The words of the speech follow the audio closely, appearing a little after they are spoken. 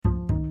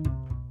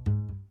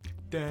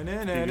What's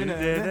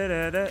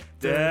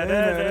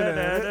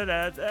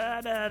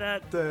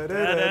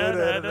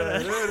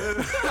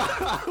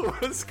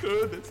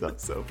good? It's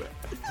not so bad.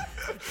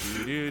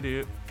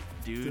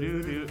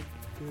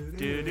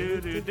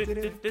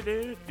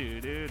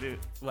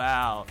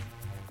 Wow.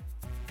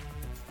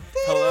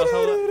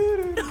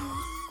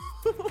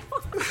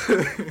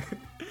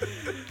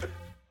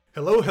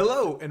 Hello.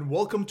 Hello, and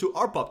welcome to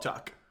our Pop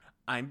Talk.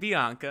 I'm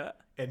Bianca.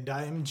 And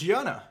I'm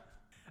Gianna.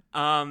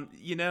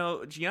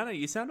 Gianna,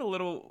 you sound a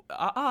little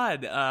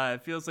odd.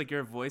 It feels like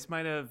your voice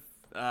might have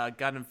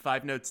gotten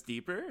 5 notes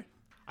deeper.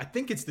 I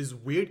think it's this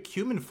weird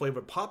cumin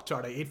flavored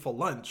Pop-Tart I ate for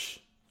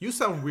lunch. You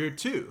sound weird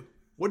too.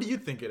 What do you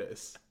think it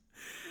is?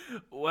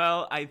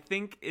 Well, I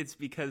think it's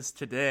because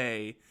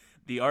today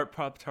the Art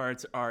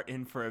Pop-Tarts are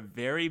in for a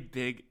very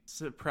big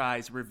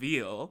surprise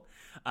reveal.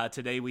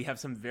 Today we have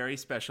some very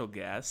special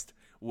guest,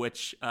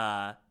 which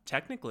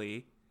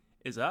technically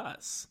is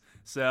us.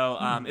 So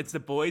it's the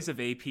boys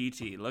of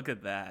APT. Look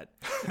at that.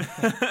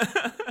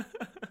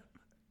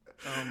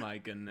 Oh my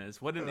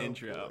goodness. What an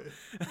intro.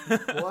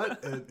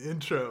 What an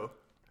intro.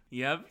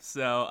 Yep.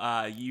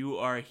 So you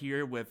are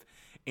here with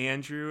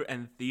Andrew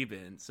and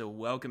Theban. So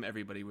welcome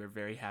everybody. We're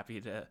very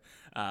happy to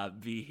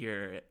be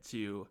here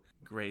to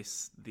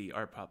grace the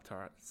Art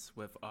Pop-Tarts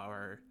with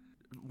our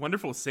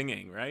wonderful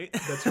singing, right?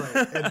 That's right.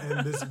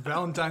 And this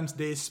Valentine's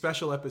Day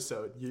special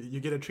episode, you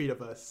get a treat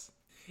of us.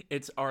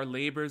 It's our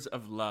labors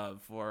of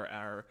love for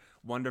our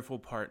wonderful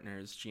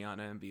partners,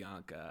 Gianna and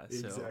Bianca.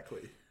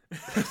 Exactly.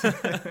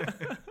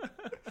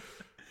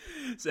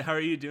 So how are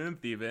you doing,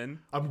 Theban?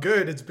 I'm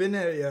good. It's been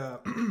I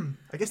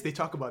guess they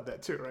talk about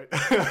that too, right?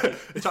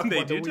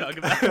 They do talk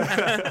about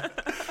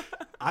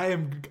that.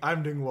 I'm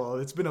doing well.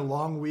 It's been a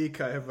long week.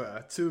 I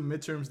have 2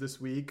 midterms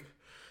this week.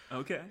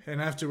 Okay.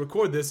 And I have to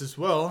record this as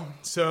well.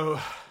 So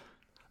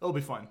it'll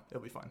be fun.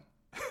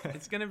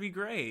 It's going to be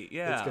great.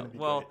 Yeah. It's going to be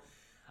great.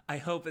 I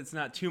hope it's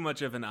not too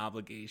much of an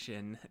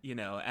obligation,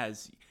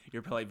 as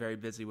you're probably very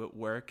busy with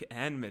work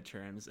and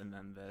midterms and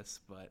then this,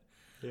 but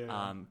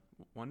yeah.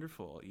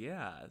 Wonderful.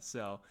 Yeah.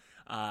 So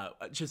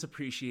just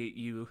appreciate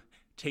you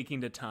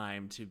taking the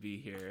time to be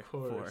here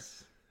for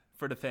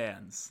the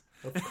fans.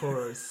 Of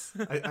course.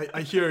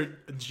 I hear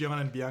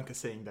Gianna and Bianca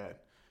saying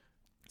that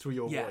through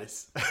your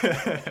voice.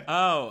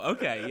 Oh,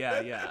 okay.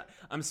 Yeah.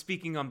 I'm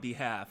speaking on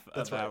behalf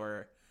of right.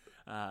 our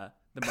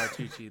the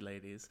Martucci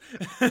ladies.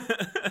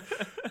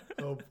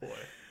 Oh boy.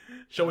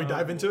 Shall we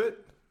dive into it?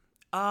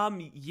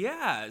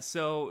 Yeah.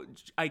 So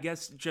I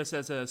guess just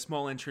as a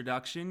small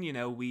introduction,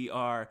 we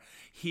are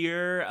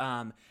here,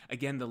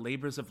 again, the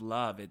labors of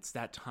love. It's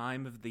that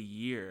time of the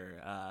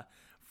year,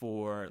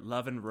 for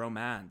love and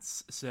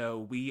romance. So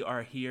we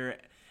are here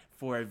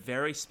for a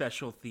very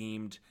special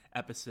themed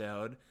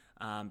episode,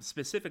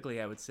 specifically,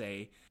 I would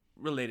say,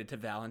 related to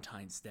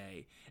Valentine's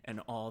Day and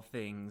all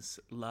things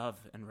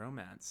love and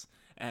romance.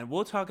 And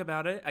we'll talk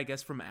about it, I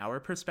guess, from our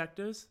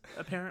perspectives,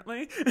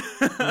 apparently.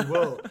 We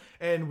will.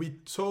 And we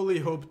totally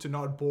hope to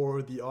not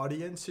bore the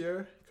audience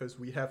here because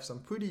we have some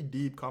pretty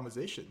deep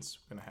conversations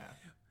we're going to have.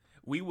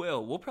 We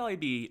will. We'll probably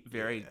be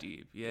very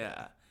deep.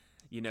 Yeah.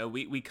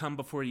 We come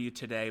before you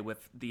today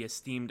with the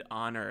esteemed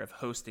honor of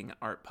hosting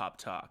Art Pop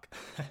Talk.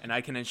 And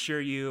I can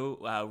assure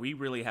you, we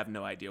really have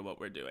no idea what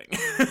we're doing.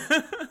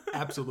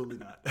 Absolutely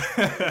not.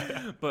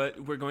 But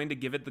we're going to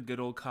give it the good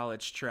old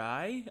college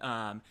try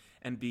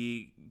and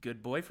be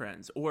good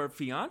boyfriends or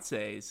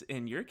fiancés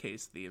in your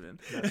case, Theban.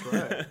 That's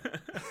right.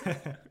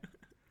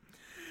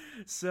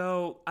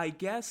 So I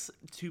guess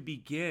to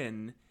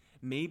begin,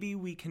 maybe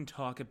we can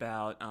talk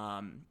about,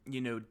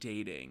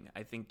 dating.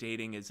 I think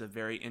dating is a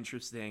very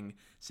interesting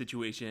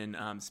situation,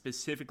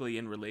 specifically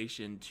in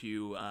relation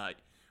to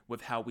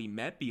with how we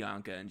met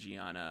Bianca and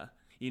Gianna.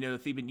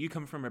 Theban, you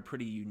come from a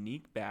pretty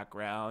unique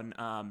background.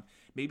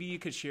 Maybe you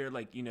could share,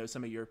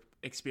 some of your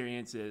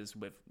experiences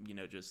with,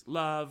 just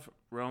love,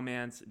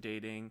 romance,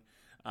 dating.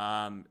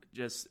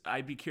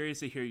 I'd be curious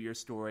to hear your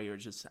story or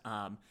just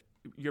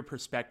your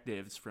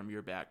perspectives from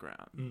your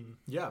background.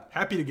 Yeah,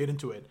 happy to get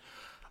into it.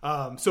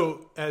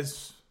 So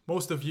as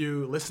most of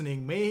you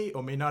listening may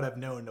or may not have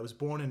known, I was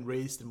born and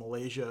raised in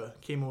Malaysia,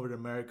 came over to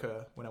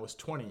America when I was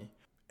 20.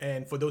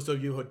 And for those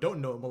of you who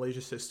don't know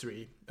Malaysia's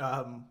history,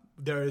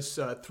 there's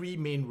 3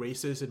 main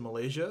races in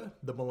Malaysia.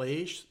 The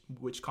Malays,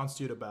 which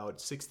constitute about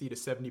 60 to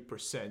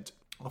 70%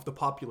 of the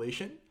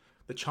population.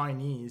 The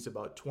Chinese,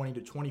 about 20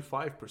 to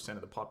 25%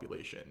 of the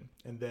population.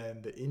 And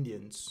then the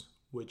Indians,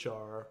 which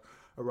are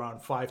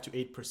around 5 to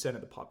 8%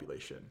 of the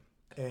population.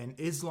 And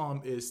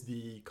Islam is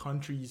the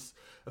country's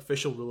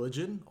official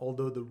religion,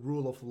 although the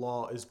rule of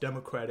law is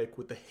democratic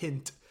with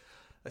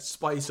a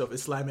spice of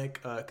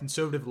Islamic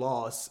conservative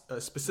laws,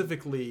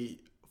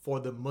 specifically for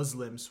the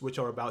Muslims, which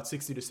are about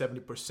 60 to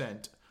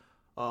 70%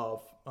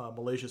 of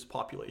Malaysia's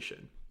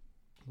population.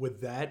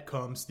 With that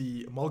comes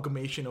the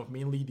amalgamation of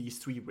mainly these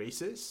 3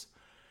 races.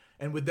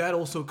 And with that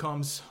also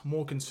comes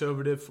more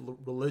conservative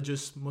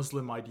religious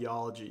Muslim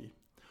ideology.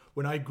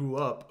 When I grew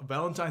up,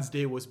 Valentine's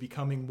Day was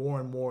becoming more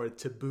and more a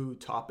taboo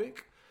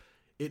topic.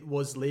 It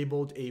was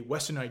labeled a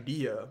Western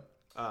idea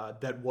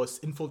that was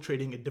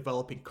infiltrating a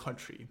developing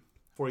country.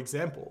 For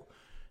example,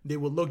 they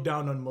would look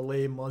down on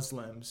Malay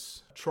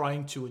Muslims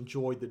trying to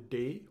enjoy the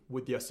day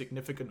with their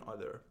significant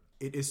other.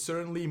 It is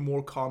certainly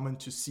more common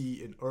to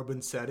see in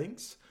urban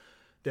settings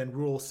than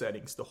rural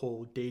settings, the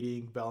whole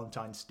dating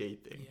Valentine's Day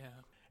thing. Yeah.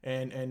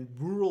 And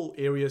rural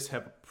areas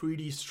have a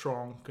pretty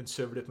strong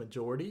conservative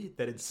majority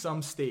that in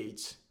some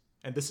states,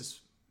 and this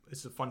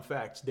is a fun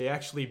fact, they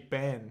actually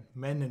ban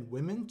men and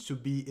women to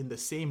be in the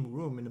same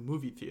room in a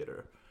movie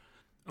theater.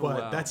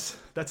 But wow.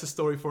 that's a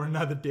story for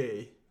another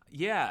day.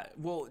 Yeah,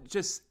 well,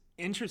 just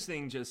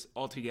interesting just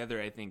altogether,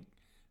 I think,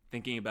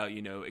 thinking about,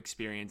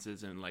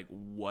 experiences and like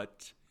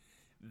what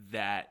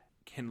that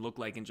can look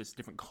like in just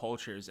different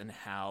cultures and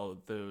how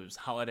those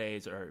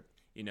holidays are,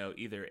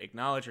 either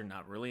acknowledged or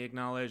not really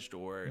acknowledged,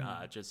 or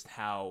just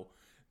how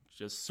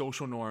just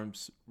social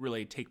norms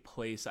really take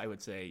place, I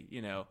would say,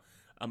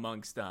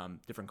 amongst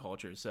different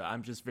cultures. So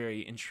I'm just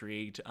very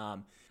intrigued.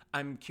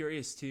 I'm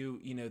curious too,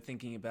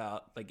 thinking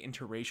about like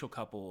interracial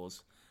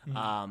couples.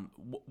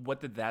 What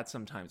did that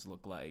sometimes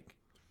look like?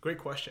 Great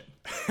question.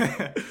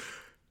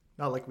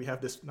 Not like we have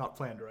this not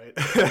planned, right?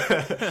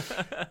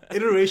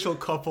 Interracial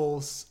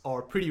couples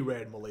are pretty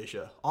rare in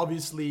Malaysia.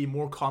 Obviously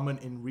more common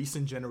in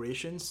recent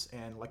generations.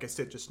 And like I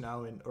said just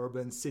now, in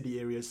urban city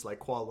areas like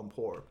Kuala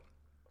Lumpur,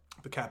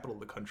 the capital of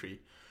the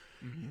country.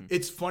 Mm-hmm.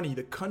 It's funny,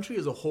 the country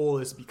as a whole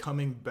is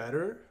becoming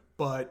better,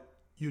 but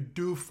you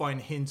do find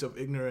hints of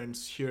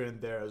ignorance here and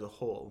there as a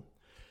whole.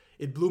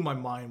 It blew my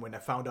mind when I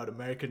found out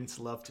Americans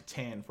love to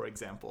tan, for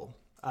example.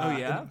 Oh,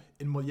 yeah?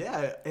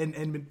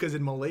 And because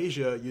in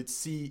Malaysia, you'd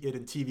see it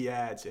in TV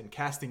ads and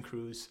casting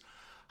crews,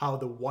 how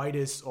the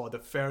whitest or the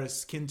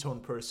fairest skin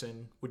tone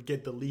person would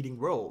get the leading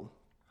role.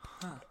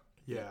 Huh.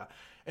 Yeah.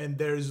 And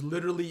there's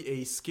literally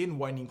a skin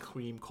whitening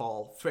cream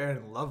called Fair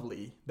and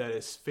Lovely that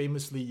is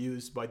famously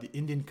used by the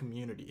Indian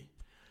community.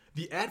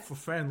 The ad for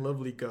Fair and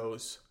Lovely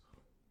goes,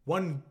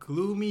 "One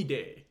gloomy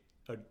day,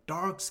 a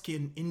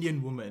dark-skinned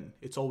Indian woman,"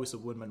 it's always a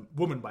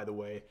woman by the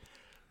way,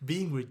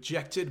 "being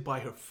rejected by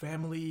her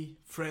family,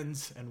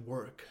 friends, and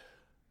work.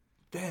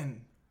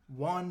 Then,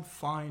 one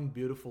fine,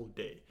 beautiful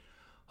day,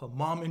 her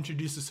mom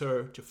introduces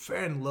her to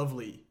Fair and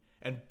Lovely,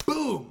 and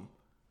boom!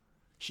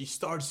 She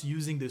starts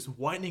using this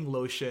whitening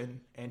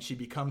lotion, and she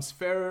becomes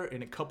fairer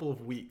in a couple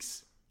of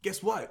weeks.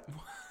 Guess what?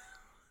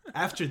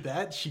 After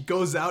that, she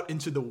goes out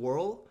into the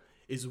world,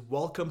 is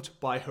welcomed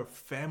by her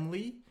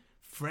family,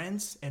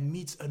 friends, and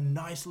meets a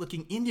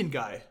nice-looking Indian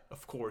guy.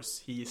 Of course,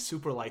 he is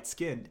super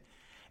light-skinned.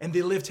 And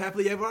they lived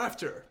happily ever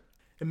after.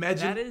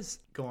 Imagine. That is.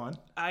 Go on.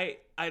 I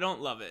don't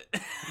love it.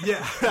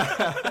 Yeah.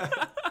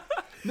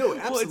 No,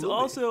 absolutely. Well, it's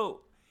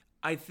also,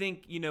 I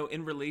think,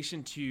 in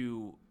relation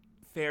to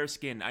fair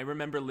skin, I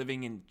remember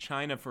living in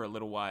China for a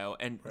little while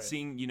and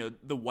seeing,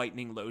 the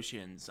whitening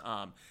lotions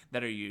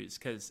that are used,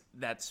 because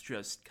that's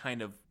just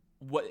kind of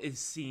what is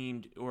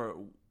seemed or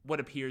what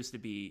appears to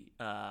be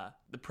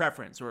the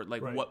preference, or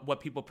like what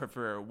people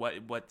prefer,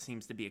 what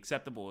seems to be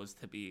acceptable is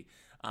to be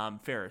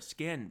fairer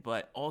skin.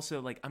 But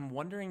also, like, I'm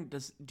wondering,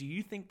 do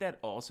you think that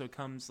also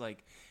comes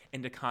like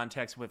into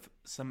context with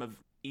some of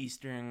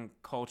Eastern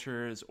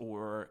cultures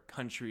or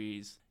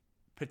countries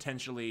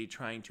potentially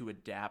trying to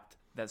adapt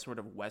that sort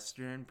of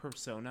Western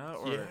persona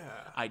or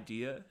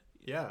idea?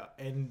 Yeah,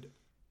 and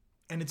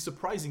it's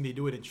surprising they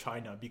do it in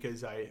China,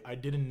 because I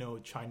didn't know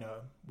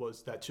China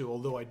was that too,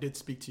 although I did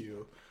speak to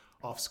you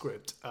off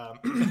script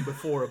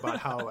before about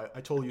how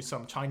I told you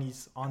some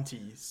Chinese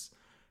aunties,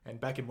 and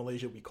back in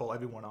Malaysia we call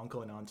everyone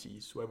uncle and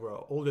aunties, whoever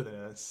are older than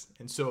us.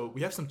 And so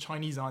we have some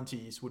Chinese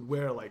aunties would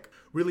wear like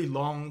really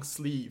long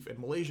sleeve, and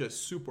Malaysia is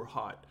super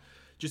hot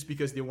just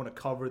because they want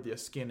to cover their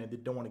skin and they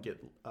don't want to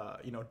get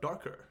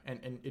darker.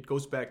 And it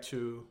goes back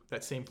to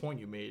that same point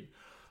you made.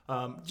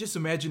 Just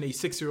imagine a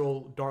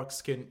 6-year-old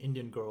dark-skinned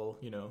Indian girl,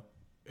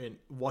 and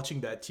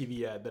watching that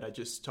TV ad that I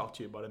just talked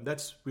to you about. And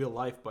that's real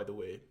life, by the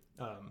way.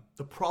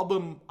 The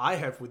problem I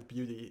have with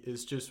beauty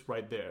is just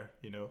right there,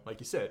 like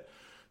you said.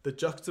 The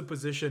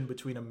juxtaposition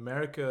between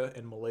America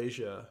and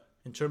Malaysia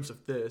in terms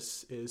of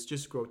this is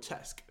just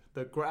grotesque.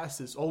 The grass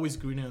is always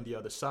greener on the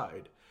other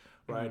side,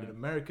 right? Mm-hmm. In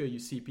America, you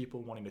see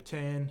people wanting to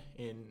tan.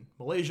 In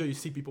Malaysia, you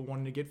see people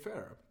wanting to get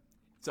fairer.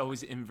 It's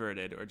always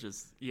inverted or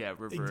just,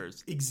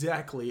 reversed.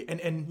 Exactly.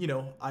 And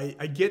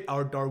I get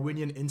our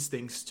Darwinian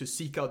instincts to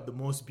seek out the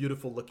most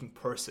beautiful looking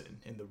person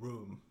in the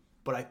room,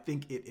 but I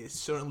think it is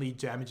certainly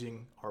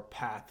damaging our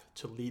path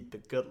to lead the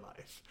good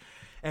life.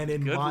 And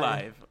in good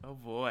life, oh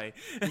boy,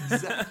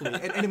 exactly.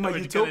 And in my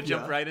utopia, we're gonna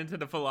jump right into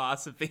the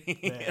philosophy.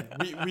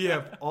 Man, we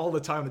have all the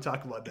time to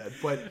talk about that.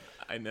 But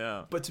I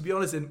know. But to be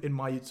honest, in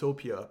my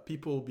utopia,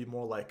 people will be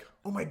more like,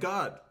 "Oh my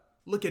God,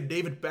 look at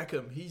David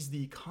Beckham. He's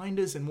the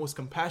kindest and most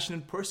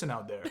compassionate person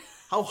out there.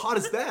 How hot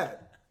is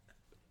that?"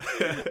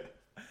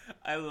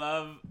 I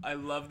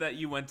love that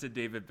you went to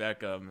David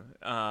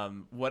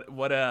Beckham.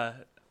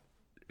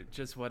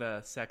 What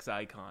a sex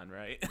icon,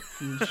 right?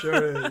 He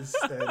sure is.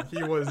 And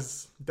he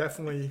was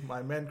definitely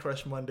my man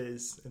crush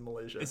Mondays in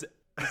Malaysia. Is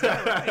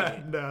that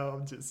right? No,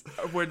 I'm just...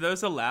 Were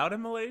those allowed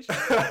in Malaysia?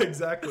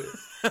 Exactly.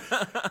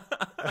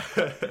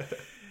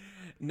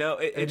 No,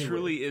 it Anyway.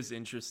 truly is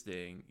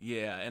interesting.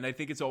 Yeah, and I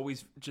think it's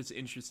always just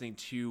interesting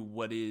to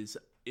what is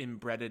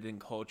embedded in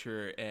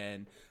culture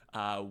and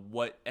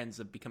what ends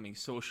up becoming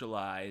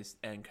socialized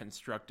and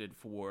constructed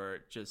for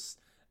just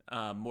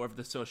more of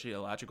the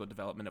sociological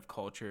development of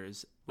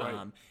cultures,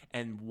 Right.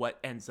 and what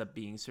ends up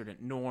being certain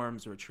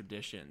norms or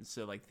traditions.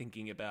 So, like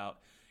thinking about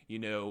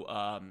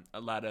a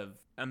lot of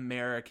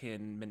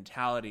American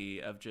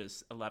mentality of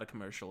just a lot of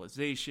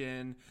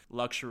commercialization,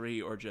 luxury,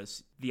 or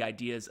just the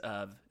ideas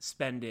of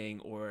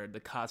spending or the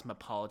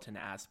cosmopolitan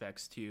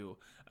aspects to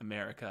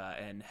America,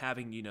 and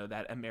having,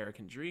 that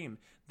American dream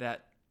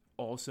that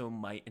also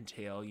might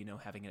entail,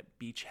 having a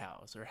beach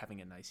house or having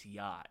a nice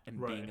yacht and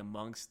Right. being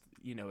amongst,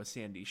 a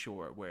sandy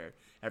shore where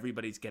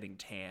everybody's getting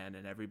tan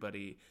and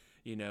everybody,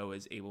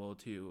 is able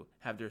to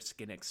have their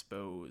skin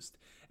exposed.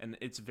 And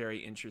it's very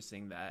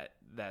interesting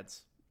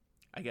that's,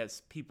 I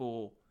guess,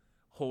 people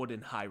hold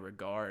in high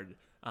regard,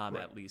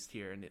 at least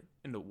here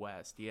in the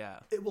West. Yeah.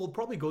 It will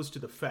probably goes to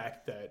the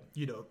fact that,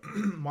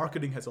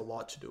 marketing has a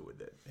lot to do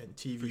with it, and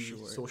TV,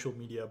 sure. social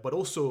media, but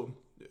also,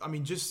 I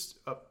mean, just,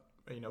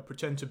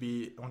 pretend to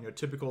be on your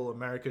typical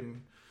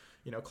American,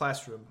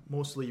 classroom,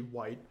 mostly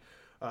white.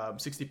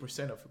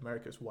 60% of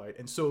America is white.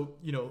 And so,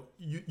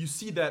 you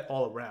see that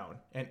all around.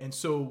 And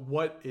so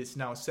what is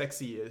now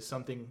sexy is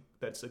something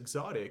that's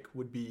exotic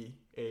would be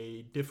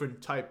a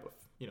different type of,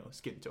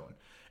 skin tone.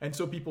 And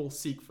so people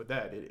seek for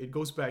that. It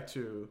goes back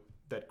to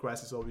that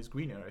grass is always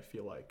greener, I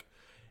feel like.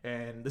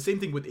 And the same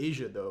thing with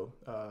Asia, though.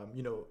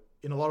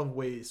 In a lot of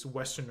ways,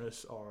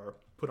 Westerners are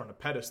put on a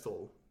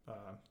pedestal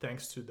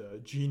thanks to the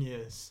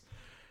genius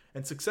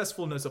and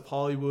successfulness of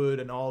Hollywood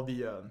and all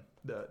the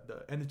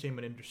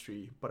entertainment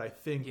industry. But I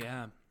think,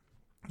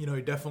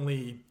 it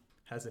definitely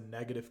has a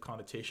negative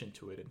connotation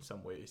to it in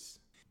some ways.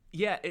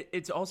 Yeah,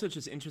 it's also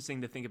just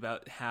interesting to think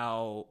about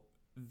how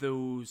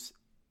those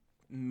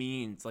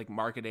means, like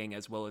marketing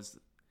as well as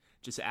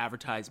just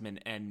advertisement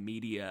and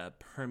media,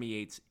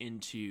 permeates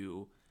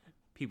into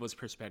people's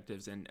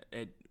perspectives, and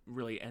it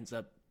really ends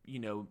up,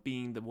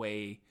 being the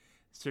way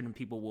certain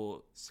people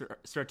will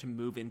start to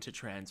move into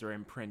trends or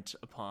imprint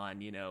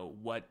upon,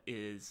 what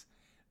is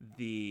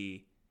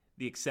the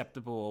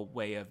acceptable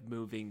way of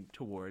moving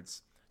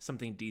towards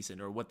something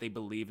decent, or what they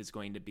believe is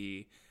going to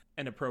be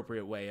an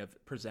appropriate way of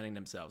presenting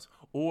themselves,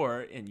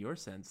 or in your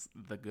sense,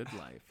 the good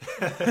life.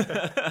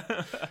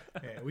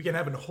 Yeah, we can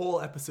have a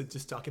whole episode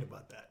just talking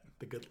about that,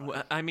 the good life.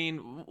 Well, I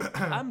mean,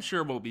 I'm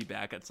sure we'll be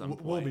back at some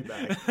point. We'll be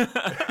back.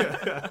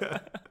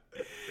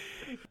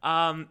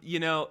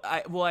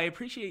 I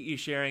appreciate you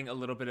sharing a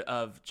little bit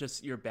of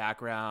just your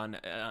background,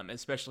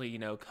 especially,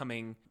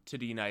 coming to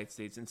the United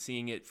States and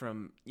seeing it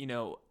from,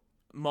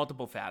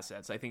 multiple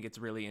facets. I think it's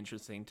really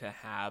interesting to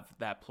have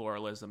that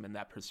pluralism and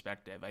that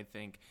perspective. I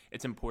think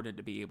it's important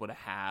to be able to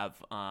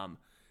have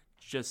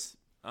just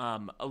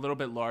a little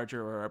bit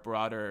larger or a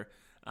broader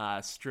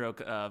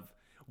stroke of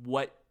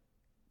what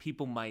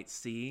people might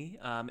see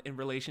in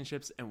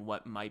relationships and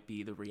what might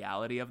be the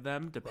reality of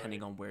them,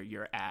 depending on where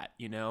you're at.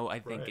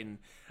 I think in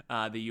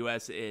the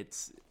U.S.,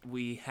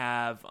 we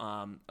have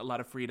a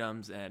lot of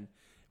freedoms, and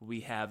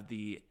we have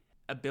the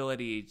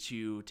ability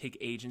to take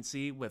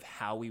agency with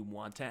how we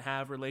want to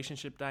have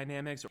relationship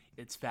dynamics.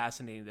 It's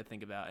fascinating to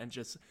think about. And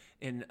just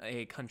in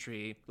a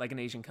country like an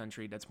Asian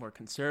country that's more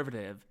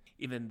conservative,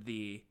 even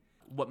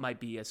what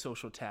might be a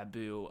social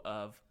taboo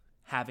of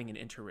having an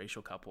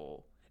interracial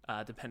couple,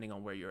 depending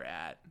on where you're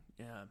at.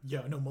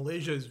 Yeah, no,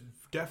 Malaysia is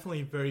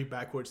definitely very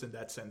backwards in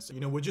that sense.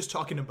 We're just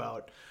talking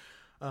about,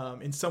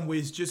 in some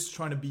ways, just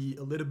trying to be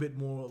a little bit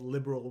more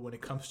liberal when it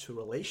comes to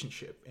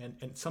relationship.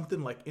 And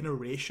something like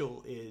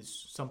interracial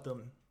is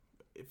something,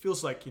 it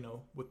feels like,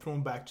 we're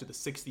thrown back to the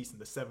 60s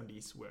and the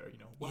 70s where,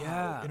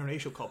 wow,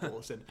 interracial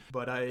couples.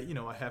 But I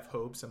have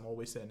hopes. I'm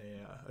always in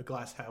a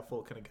glass half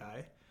full kind of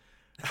guy.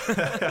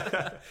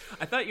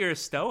 I thought you were a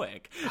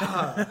stoic.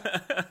 Another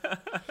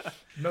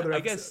episode.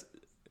 I guess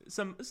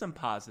some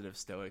positive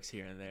stoics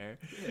here and there.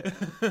 Yeah,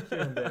 here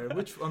and there,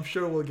 which I'm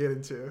sure we'll get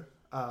into.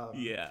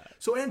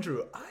 So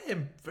Andrew, I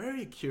am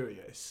very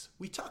curious.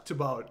 We talked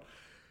about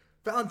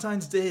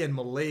Valentine's Day in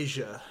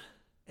Malaysia,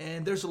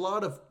 and there's a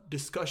lot of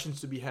discussions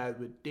to be had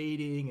with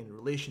dating and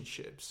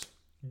relationships.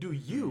 Do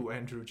you,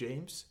 Andrew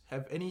James,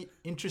 have any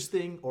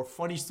interesting or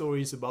funny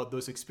stories about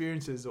those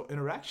experiences or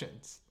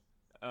interactions?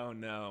 Oh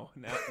no!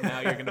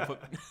 Now you're gonna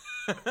put.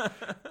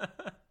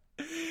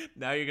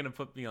 Now you're gonna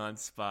put me on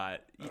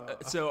spot.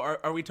 So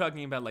are we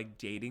talking about like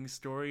dating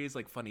stories,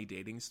 like funny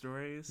dating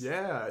stories?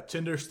 Yeah,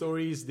 Tinder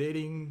stories,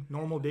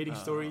 normal dating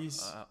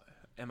stories.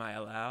 Am I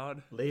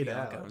allowed? Lay it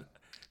out.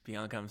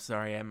 Bianca, I'm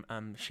sorry.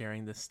 I'm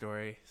sharing this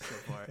story so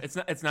far.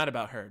 It's not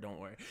about her. Don't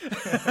worry.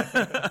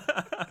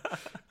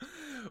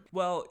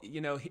 Well,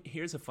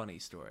 here's a funny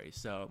story.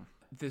 So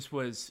this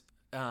was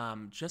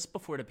just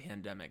before the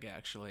pandemic,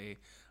 actually.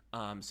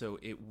 So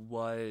it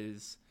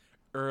was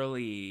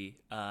early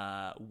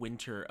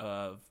winter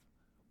of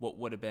what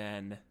would it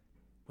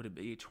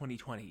be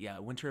 2020? Yeah,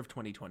 winter of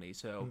 2020.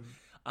 So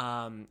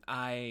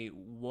I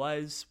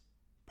was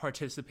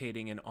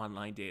participating in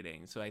online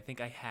dating. So I think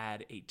I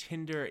had a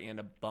Tinder and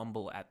a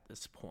Bumble at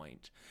this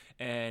point.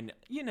 And,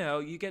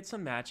 you get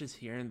some matches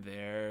here and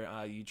there.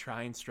 You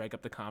try and strike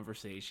up the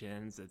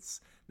conversations.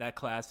 It's that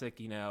classic,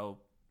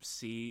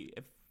 see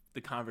if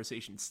the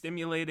conversation's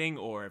stimulating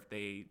or if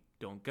they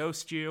don't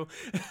ghost you.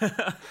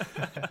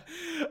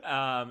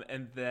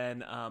 And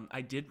then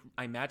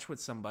I matched with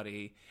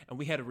somebody and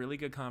we had a really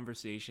good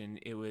conversation.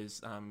 It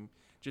was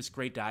just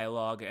great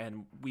dialogue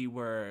and we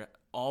were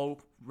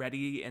all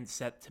ready and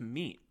set to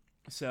meet.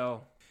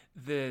 So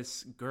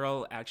this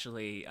girl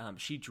actually,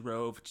 she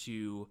drove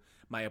to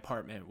my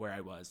apartment where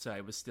I was. So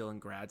I was still in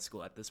grad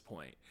school at this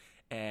point.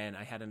 And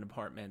I had an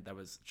apartment that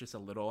was just a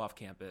little off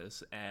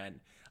campus.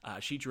 And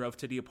she drove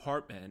to the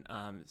apartment.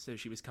 So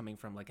she was coming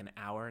from like an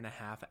hour and a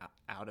half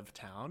out of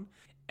town.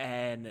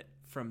 And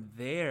from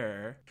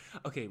there,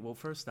 okay, well,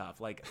 first off,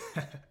 like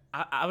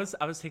I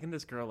was taking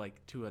this girl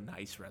like to a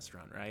nice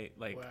restaurant, right?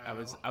 Like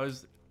wow.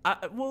 I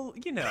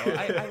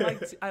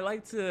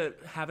like to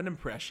have an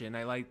impression.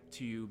 I like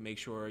to make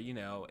sure,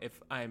 if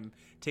I'm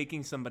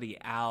taking somebody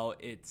out,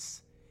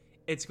 it's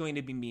going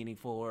to be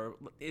meaningful or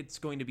it's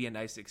going to be a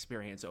nice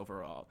experience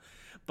overall.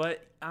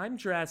 But I'm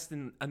dressed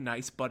in a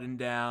nice button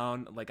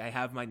down. Like I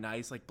have my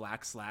nice like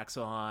black slacks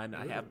on.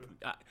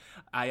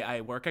 I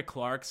work at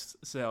Clark's,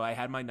 so I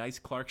had my nice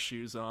Clark's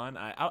shoes on.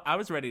 I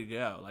was ready to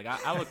go. Like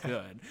I look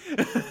good.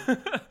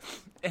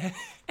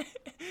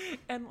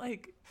 and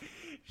like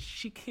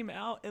she came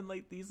out in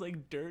like these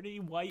like dirty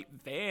white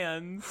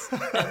Vans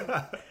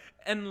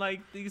and like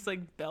these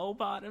like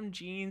bell-bottom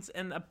jeans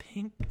and a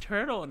pink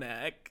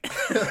turtleneck.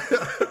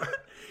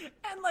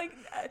 And like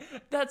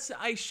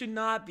I should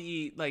not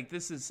be like,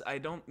 I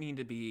don't mean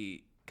to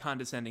be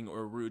condescending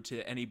or rude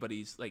to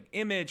anybody's like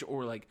image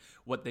or like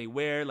what they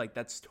wear. Like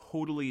that's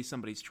totally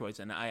somebody's choice.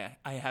 And I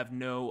have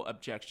no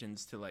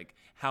objections to like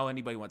how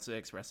anybody wants to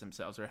express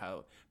themselves or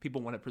how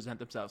people want to present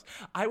themselves.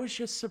 I was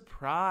just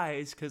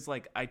surprised because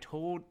like I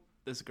told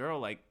this girl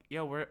like,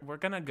 yo, we're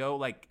gonna go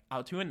like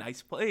out to a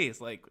nice place.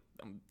 Like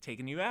I'm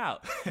taking you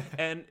out.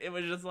 And it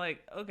was just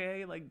like,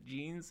 okay, like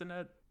jeans and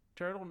a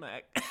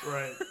turtleneck.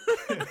 Right.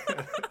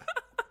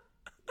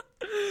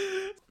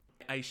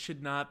 I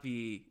should not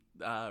be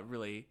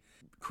really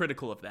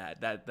critical of that.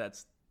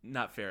 That's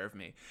not fair of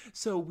me.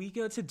 So we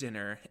go to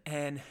dinner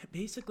and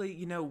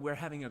basically, we're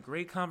having a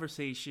great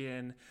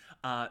conversation.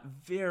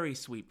 Very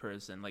sweet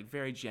person, like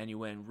very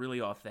genuine,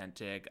 really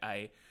authentic.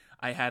 I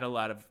had a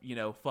lot of,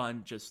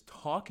 fun just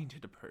talking to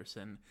the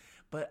person,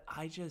 but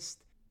I just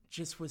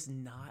was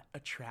not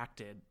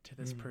attracted to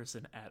this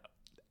person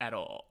at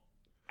all.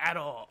 At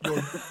all.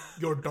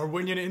 Your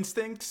Darwinian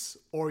instincts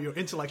or your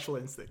intellectual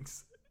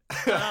instincts?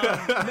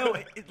 No,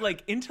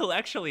 like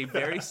intellectually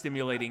very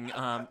stimulating,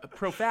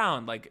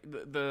 profound. Like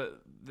the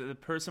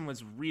person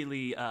was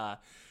really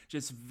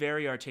just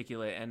very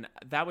articulate, and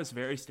that was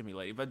very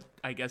stimulating. But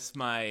I guess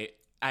my,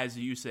 as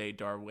you say,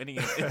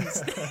 Darwinian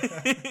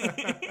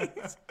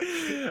instincts,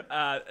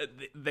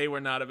 they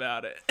were not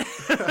about it.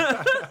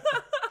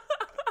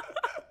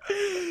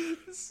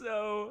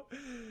 So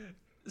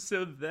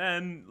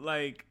then,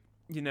 like,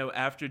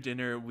 after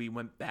dinner, we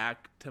went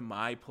back to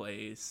my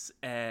place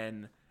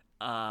and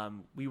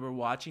we were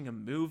watching a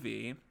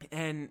movie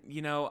and,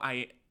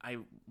 I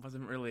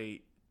wasn't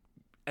really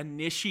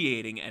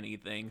initiating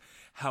anything.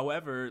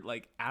 However,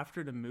 like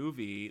after the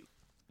movie,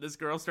 this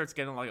girl starts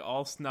getting like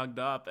all snugged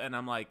up and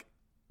I'm like,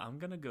 I'm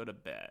going to go to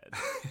bed.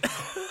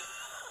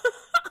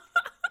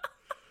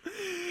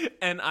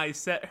 And I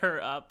set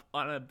her up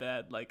on a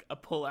bed, like a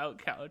pull-out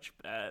couch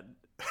bed.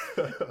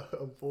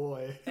 Oh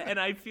boy. And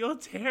I feel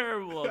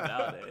terrible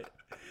about it.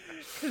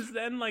 Because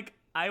then, like,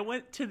 I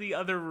went to the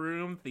other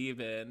room,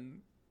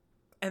 Theban,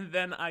 and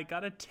then I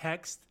got a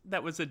text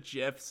that was a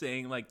GIF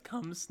saying, like,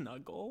 come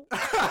snuggle.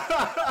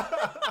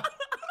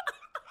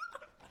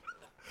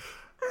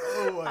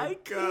 Oh my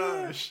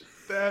gosh.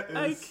 That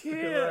is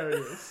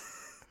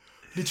hilarious.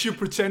 Did you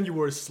pretend you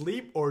were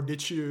asleep or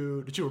did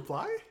you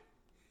reply?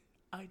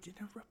 I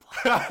didn't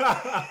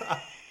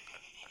reply.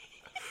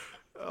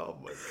 Oh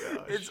my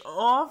gosh. It's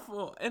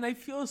awful. And I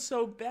feel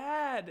so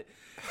bad.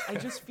 I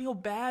just feel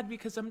bad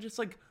because I'm just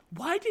like,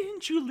 why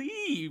didn't you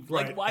leave?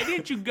 Right. Like, why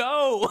didn't you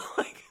go?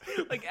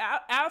 like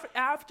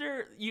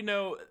after,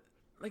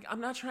 like,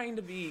 I'm not trying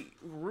to be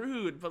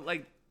rude, but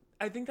like,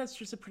 I think that's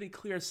just a pretty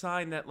clear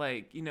sign that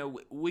like,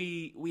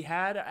 we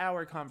had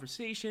our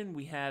conversation,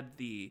 we had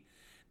the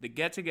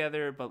get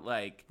together, but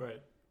like,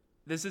 right.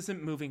 This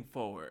isn't moving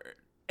forward.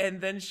 And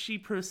then she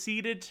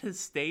proceeded to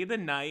stay the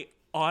night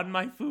on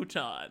my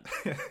futon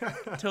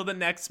till the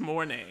next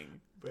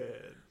morning. Man.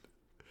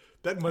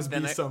 That must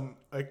be some,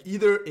 like,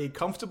 either a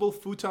comfortable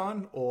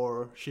futon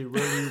or she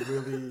really,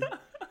 really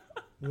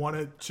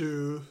wanted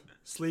to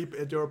sleep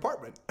at your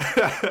apartment.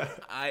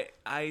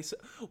 I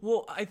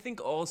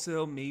think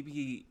also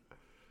maybe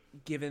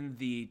given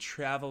the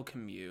travel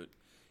commute,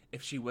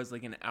 if she was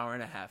like an hour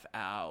and a half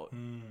out,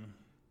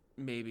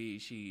 maybe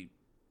she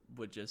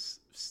would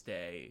just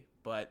stay.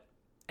 But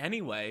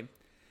anyway.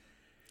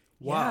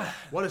 Wow, yeah,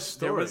 what a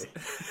story.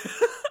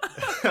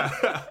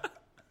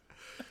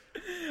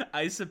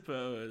 I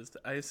suppose.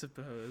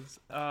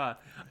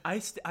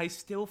 I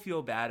still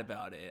feel bad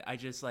about it. I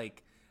just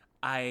like,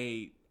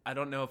 I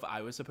don't know if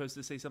I was supposed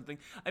to say something.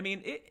 I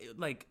mean,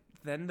 like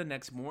then the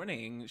next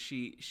morning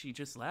she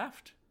just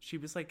left. She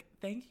was like,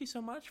 "Thank you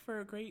so much for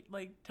a great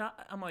like time."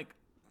 I'm like,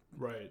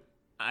 Right.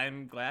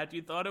 I'm glad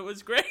you thought it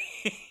was great.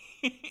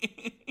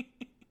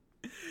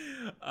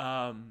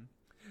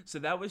 So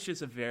that was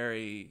just a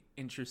very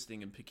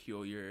interesting and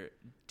peculiar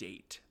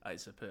date, I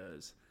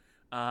suppose.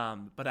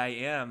 But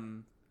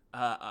I'll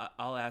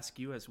ask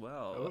you as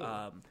well.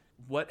 Oh.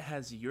 What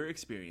has your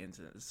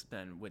experiences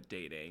been with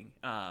dating?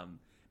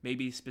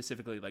 Maybe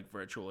specifically like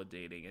virtual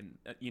dating and,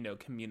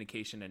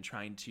 communication and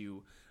trying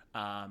to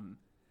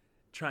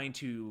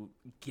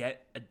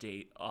get a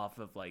date off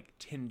of like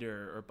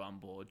Tinder or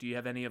Bumble. Do you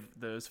have any of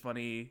those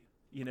funny,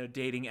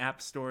 dating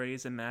app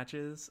stories and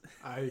matches?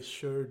 I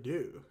sure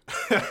do.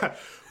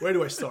 Where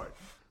do I start?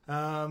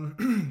 I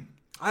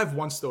have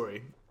one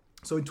story.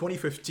 So in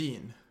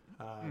 2015,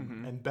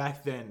 and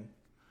back then,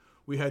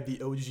 we had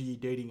the OG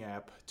dating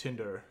app,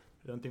 Tinder.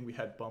 I don't think we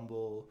had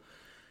Bumble,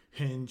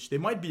 Hinge. They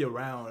might be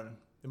around.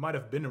 They might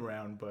have been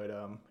around, but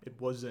it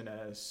wasn't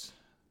as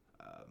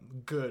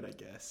good, I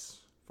guess,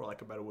 for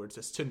lack of better words,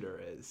 as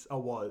Tinder is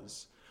or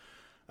was.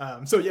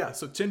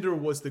 So Tinder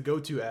was the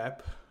go-to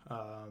app,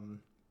 and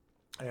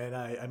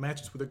I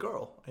matched with a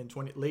girl in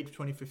late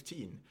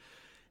 2015,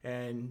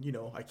 and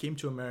I came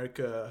to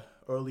America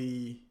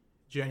early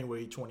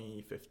January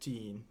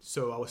 2015,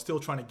 so I was still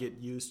trying to get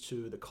used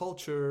to the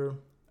culture,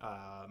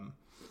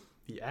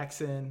 the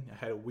accent. I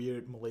had a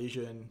weird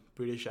Malaysian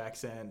British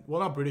accent.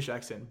 Well, not British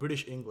accent,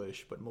 British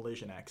English, but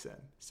Malaysian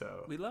accent.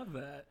 So we love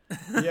that.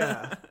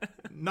 Yeah,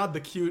 not the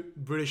cute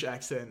British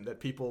accent that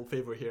people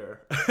favor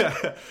here,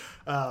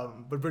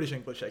 but British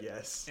English, I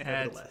guess.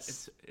 Yeah,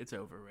 nevertheless, it's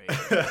overrated.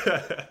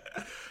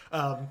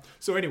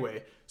 So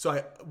anyway,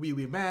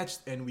 we matched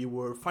and we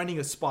were finding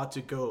a spot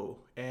to go,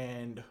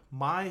 and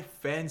my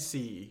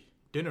fancy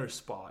dinner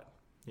spot,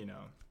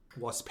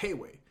 was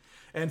Payway.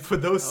 And for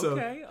those all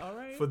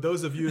right. for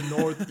those of you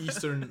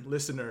northeastern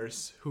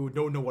listeners who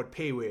don't know what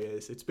Payway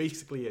is, it's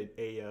basically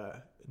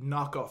a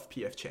knockoff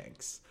PF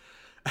Chang's.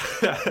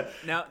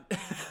 Now,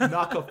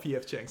 knockoff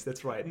PF Chang's.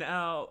 That's right.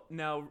 Now,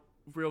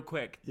 real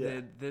quick, Yeah.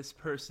 did this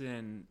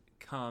person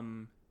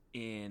come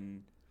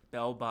in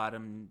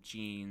bell-bottom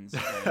jeans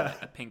and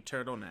a pink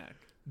turtleneck?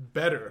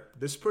 Better.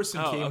 This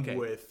person came okay.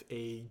 with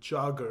a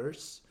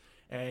joggers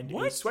and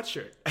What? a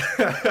sweatshirt.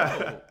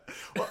 Oh.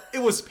 Well,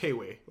 it was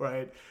Payway,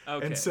 right?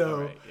 Okay, And so,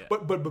 all right, yeah.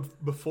 but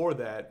before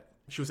that,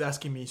 she was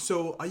asking me,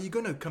 "So, are you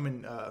gonna come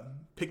and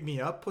pick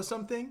me up or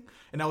something?"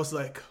 And I was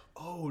like,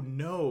 "Oh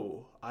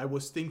no, I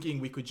was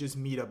thinking we could just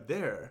meet up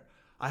there.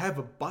 I have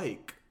a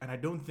bike, and I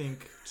don't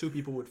think two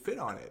people would fit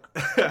on it."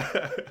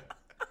 I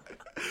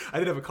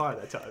didn't have a car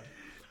at that time.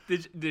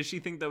 Did she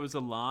think that was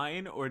a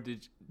line, or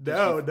did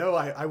No,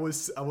 I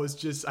was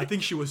just, I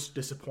think she was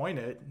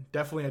disappointed.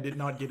 Definitely, I did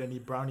not get any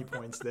brownie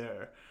points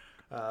there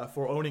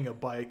for owning a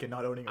bike and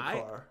not owning a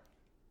car.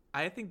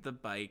 I think the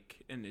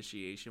bike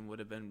initiation would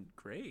have been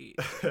great.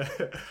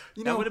 That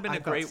would have been a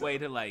great way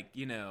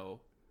to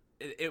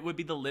it would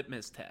be the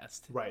litmus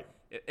test. Right.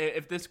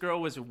 If this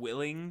girl was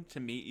willing to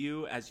meet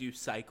you as you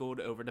cycled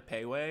over to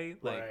Payway,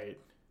 Right.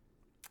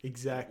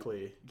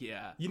 Exactly.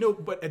 Yeah.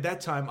 But at that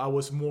time, I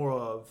was more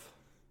of,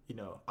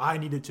 I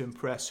needed to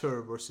impress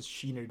her versus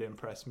she needed to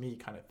impress me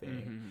kind of thing.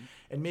 Mm-hmm.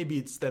 And maybe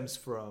it stems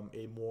from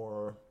a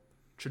more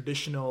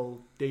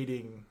traditional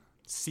dating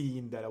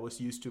scene that I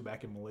was used to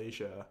back in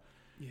Malaysia.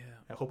 Yeah.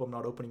 I hope I'm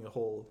not opening a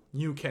whole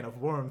new can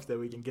of worms that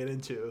we can get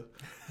into.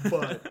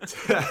 But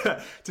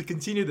to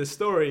continue the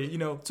story,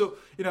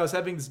 I was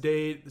having this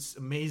date, this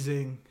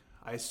amazing,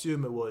 I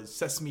assume it was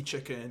sesame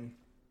chicken,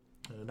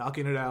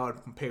 knocking it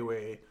out from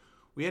Payway.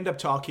 We end up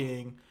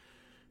talking,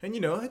 and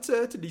it's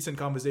a decent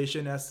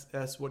conversation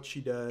as what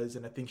she does,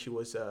 and I think she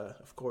was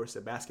of course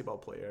a basketball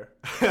player.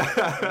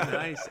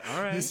 Nice.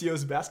 All right.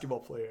 UCO's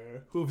basketball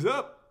player. Hooves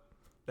up.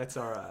 That's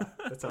our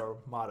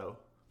motto.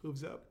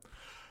 Hooves up.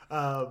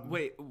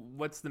 Wait,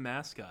 what's the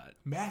mascot?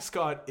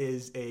 Mascot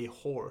is a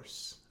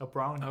horse, a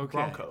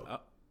Bronco.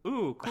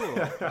 Ooh, cool.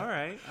 All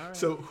right.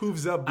 So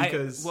hooves up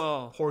because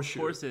horseshoe.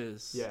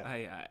 Horses.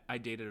 Yeah. I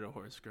dated a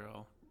horse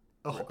girl.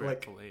 Oh,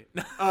 regretfully.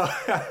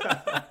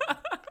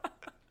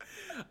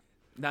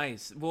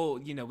 Nice. Well,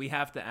 we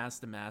have to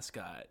ask the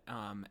mascot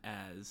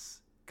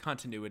as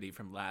continuity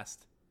from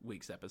last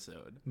week's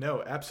episode.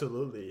 No,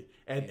 absolutely.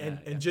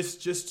 And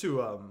just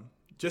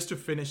to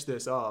finish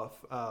this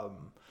off,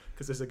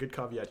 because there's a good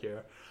caveat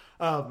here.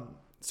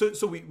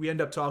 So we end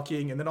up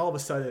talking, and then all of a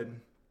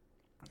sudden,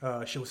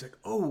 she was like,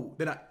 "Oh."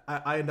 Then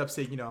I end up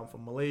saying, I'm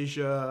from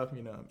Malaysia,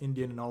 I'm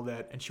Indian and all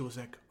that, and she was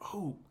like,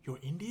 "Oh, you're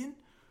Indian?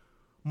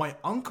 My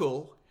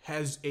uncle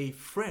has a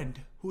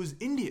friend who is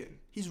Indian.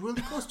 He's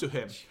really close to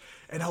him."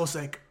 And I was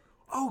like,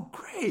 "Oh,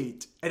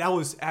 great." And I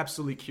was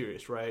absolutely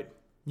curious, right?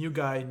 New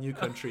guy, new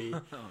country.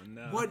 Oh,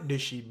 no. What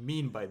does she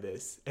mean by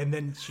this? And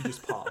then she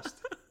just paused.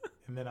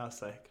 And then I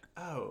was like,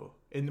 oh.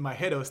 In my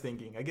head, I was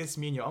thinking, I guess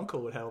me and your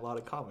uncle would have a lot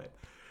in common.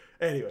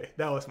 Anyway,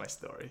 that was my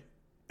story.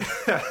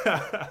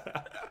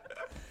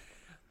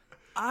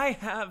 I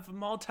have a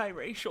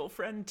multiracial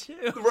friend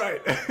too.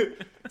 Right.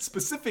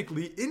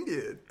 Specifically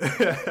Indian.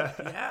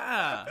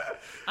 Yeah.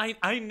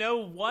 I know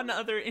one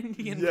other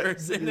Indian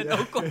person in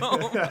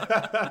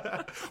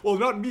Oklahoma. Well,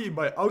 not me.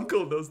 My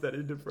uncle knows that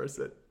Indian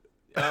person.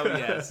 Oh,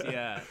 yes.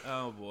 Yeah.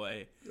 Oh,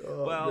 boy.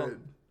 Oh, well, man.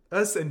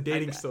 Us and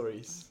dating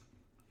stories.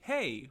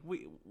 Hey,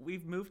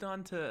 we've moved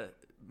on to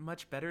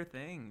much better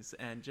things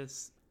and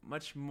just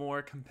much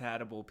more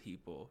compatible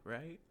people,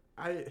 right?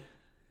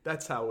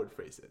 That's how I would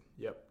phrase it.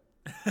 Yep.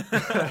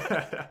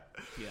 Yeah.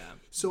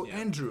 So, yeah.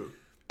 Andrew,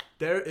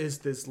 there is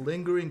this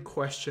lingering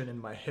question in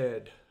my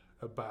head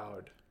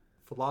about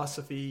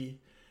philosophy,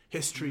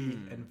 history,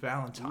 and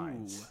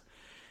Valentine's. Ooh.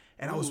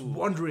 And I was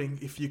wondering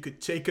if you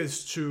could take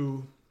us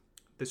to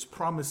this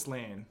promised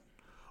land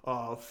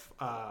of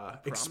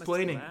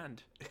explaining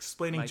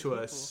My to people.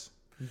 us,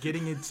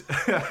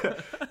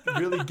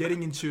 really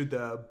getting into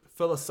the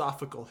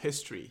philosophical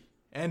history.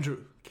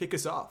 Andrew, kick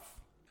us off.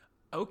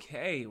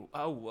 Okay.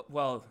 Oh,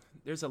 well,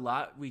 there's a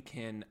lot we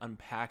can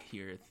unpack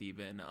here,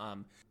 Theban.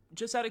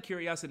 Just out of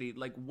curiosity,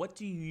 like, what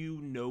do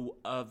you know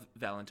of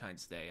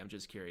Valentine's Day? I'm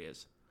just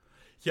curious.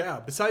 Yeah,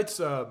 besides,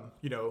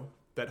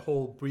 that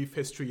whole brief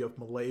history of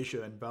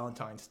Malaysia and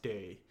Valentine's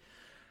Day,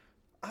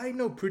 I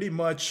know pretty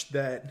much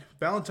that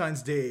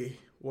Valentine's Day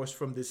was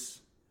from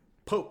this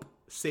Pope,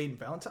 Saint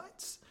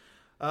Valentine's.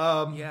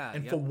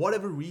 And for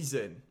whatever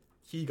reason,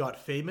 he got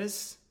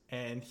famous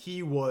and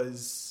he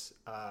was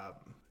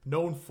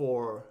known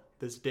for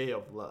this day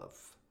of love.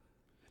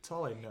 That's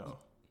all I know.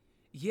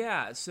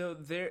 Yeah, so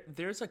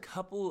there's a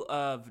couple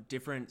of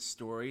different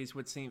stories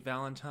with Saint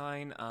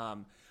Valentine.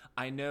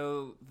 I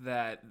know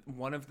that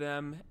one of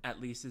them, at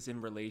least, is in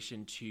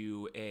relation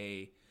to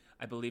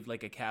I believe,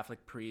 like a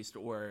Catholic priest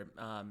or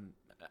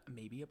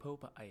maybe a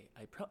pope.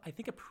 I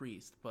think a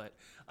priest, but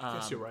I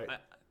guess you're right.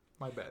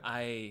 My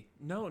bad.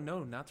 No,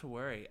 not to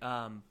worry.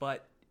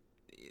 But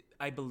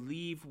I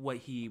believe what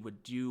he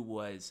would do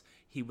was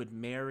he would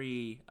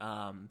marry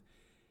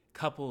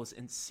couples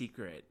in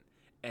secret,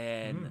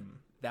 and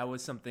that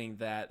was something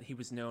that he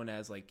was known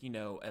as, like,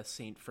 a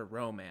saint for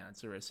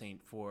romance or a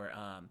saint for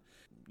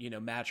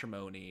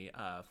matrimony.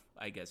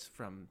 I guess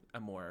from a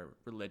more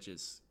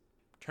religious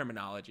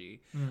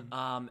terminology.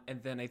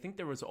 And then I think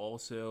there was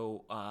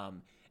also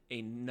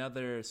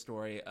another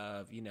story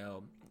of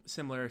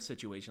similar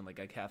situation, like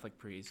a Catholic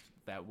priest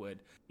that would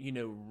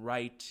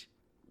write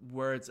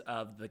words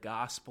of the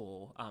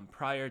gospel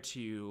prior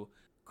to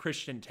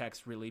Christian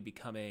texts really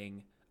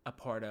becoming a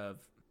part of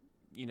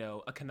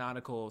a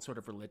canonical sort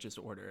of religious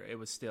order. It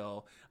was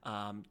still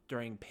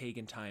during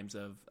pagan times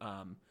of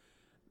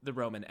the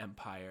Roman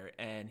Empire,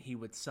 and he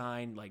would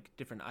sign like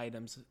different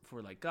items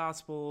for like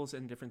gospels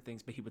and different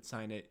things, but he would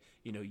sign it,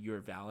 your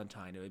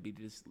Valentine. It would be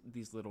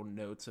these little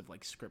notes of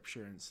like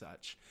scripture and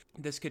such.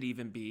 This could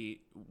even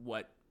be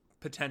what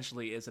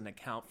potentially is an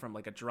account from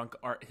like a drunk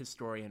art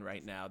historian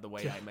right now, the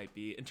way I might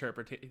be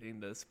interpreting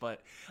this.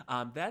 But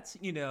that's,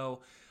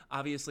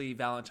 obviously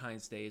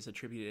Valentine's Day is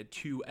attributed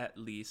to at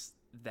least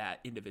that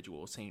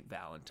individual, Saint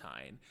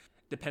Valentine.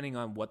 Depending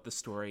on what the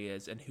story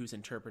is and who's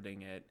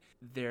interpreting it,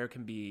 there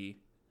can be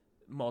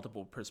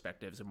multiple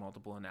perspectives and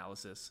multiple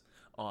analysis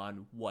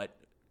on what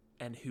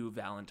and who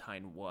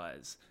Valentine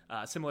was.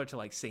 Similar to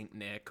like Saint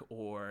Nick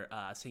or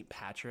Saint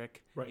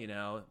Patrick, right.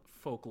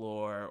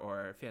 Folklore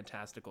or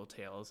fantastical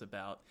tales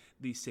about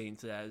these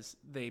saints as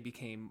they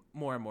became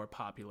more and more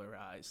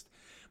popularized.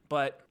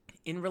 But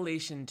in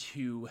relation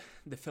to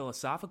the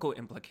philosophical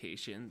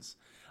implications,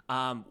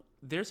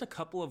 there's a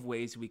couple of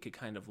ways we could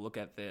kind of look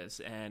at this.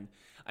 And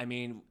I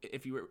mean,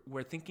 if you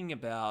were thinking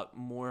about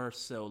more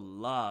so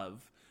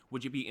love,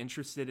 would you be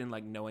interested in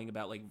like knowing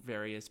about like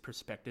various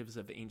perspectives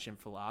of ancient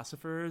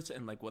philosophers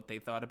and like what they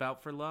thought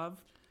about for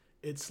love?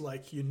 It's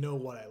like,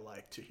 what I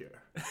like to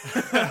hear.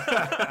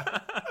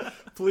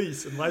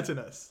 Please enlighten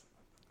us.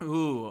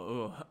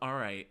 Ooh, all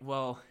right.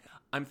 Well,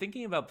 I'm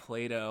thinking about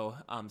Plato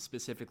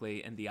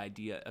specifically and the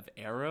idea of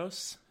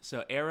eros.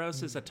 So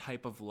eros is a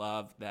type of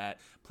love that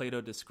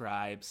Plato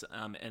describes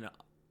in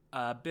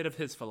a bit of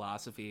his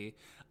philosophy.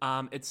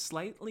 It's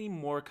slightly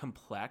more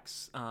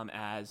complex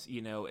as,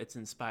 it's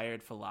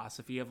inspired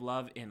philosophy of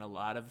love in a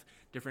lot of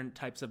different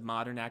types of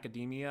modern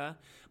academia.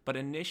 But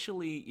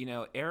initially,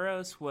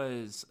 eros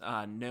was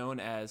known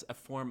as a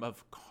form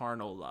of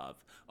carnal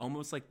love,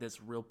 almost like this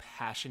real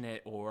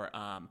passionate or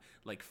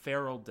like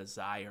feral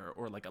desire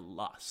or like a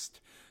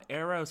lust.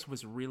 Eros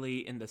was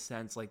really, in the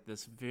sense, like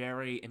this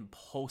very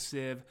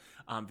impulsive,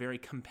 very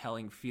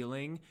compelling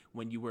feeling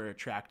when you were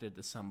attracted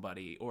to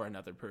somebody or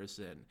another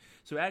person.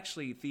 So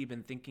actually,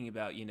 Theban, thinking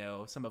about,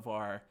 some of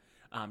our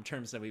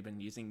terms that we've been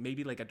using,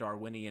 maybe like a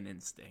Darwinian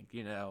instinct,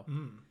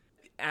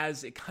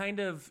 As it kind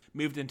of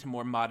moved into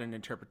more modern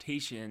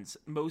interpretations,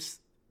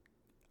 most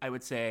I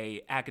would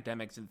say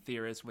academics and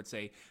theorists would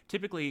say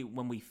typically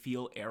when we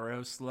feel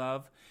eros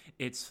love,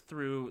 it's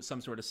through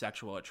some sort of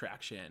sexual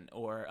attraction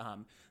or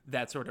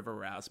that sort of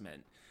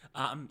arousement.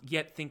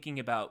 Yet thinking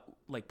about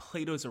like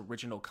Plato's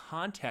original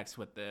context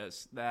with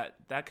this,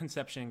 that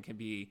conception can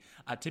be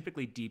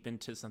typically deep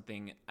into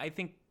something, I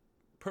think,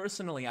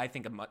 personally,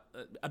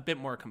 a bit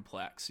more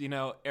complex. You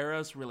know,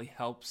 eros really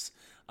helps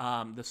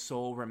the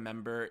soul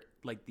remember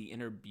like the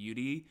inner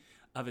beauty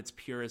of its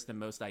purest and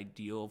most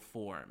ideal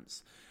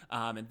forms.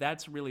 And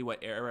that's really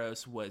what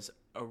eros was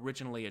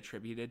originally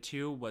attributed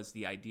to, was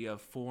the idea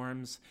of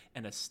forms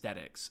and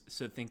aesthetics.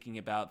 So thinking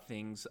about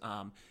things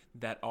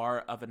that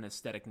are of an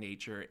aesthetic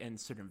nature and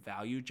certain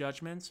value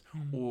judgments,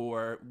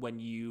 or when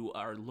you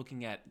are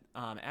looking at,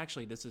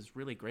 actually, this is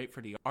really great for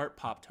the art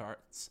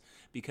Pop-Tarts,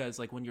 because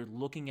like when you're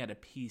looking at a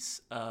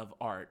piece of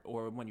art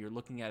or when you're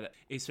looking at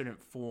a certain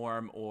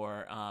form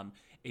or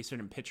a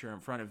certain picture in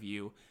front of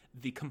you,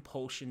 the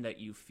compulsion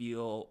that you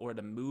feel or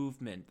the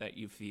movement that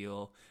you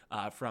feel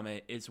from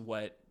it is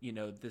what, you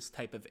know, this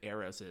type of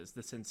eros is,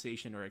 the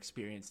sensation or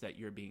experience that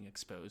you're being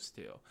exposed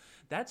to.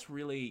 That's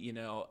really, you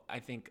know, I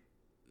think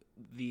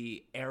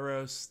the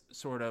eros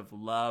sort of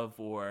love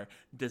or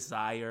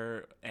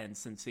desire and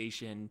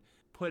sensation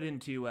put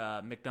into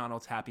a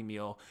McDonald's Happy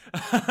Meal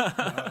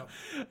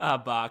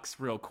box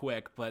real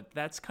quick, but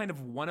that's kind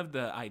of one of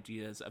the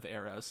ideas of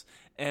eros.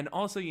 And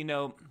also, you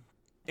know,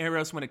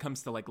 eros, when it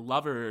comes to like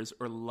lovers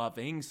or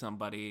loving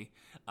somebody,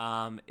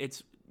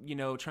 it's, you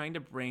know, trying to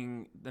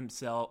bring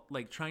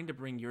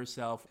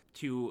yourself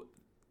to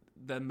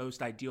the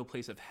most ideal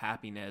place of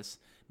happiness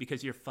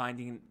because you're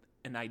finding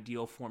an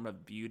ideal form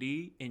of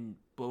beauty in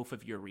both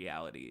of your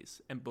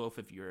realities and both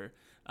of your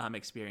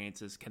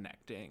experiences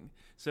connecting.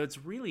 So it's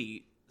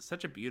really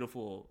such a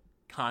beautiful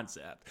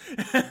concept.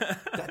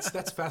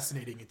 That's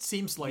fascinating. It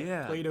seems like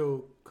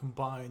Plato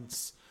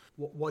combines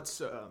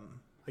what's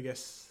I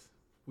guess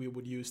we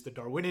would use the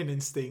Darwinian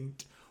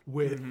instinct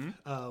with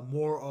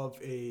more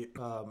of a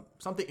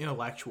something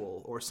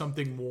intellectual or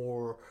something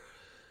more.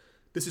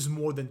 This is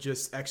more than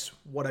just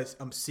what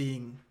I'm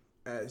seeing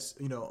as,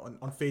 you know,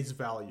 on face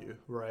value,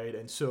 right?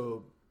 And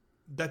so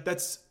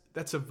that's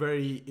a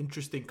very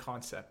interesting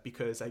concept,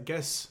 because I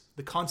guess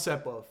the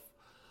concept of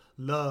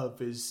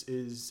love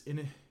is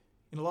in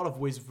a lot of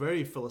ways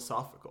very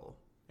philosophical,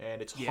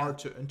 and it's hard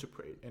to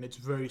interpret, and it's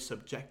very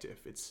subjective.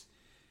 It's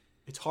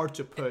hard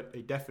to put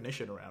a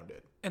definition around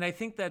it. And I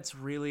think that's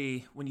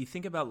really, when you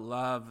think about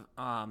love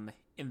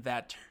in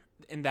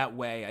that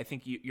way, I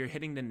think you're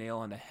hitting the nail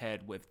on the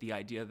head with the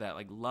idea that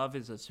like love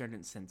is a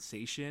certain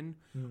sensation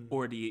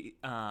or the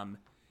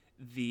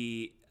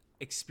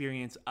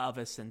experience of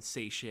a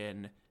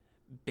sensation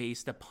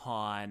based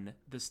upon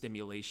the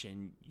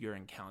stimulation you're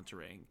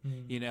encountering,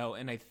 you know?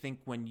 And I think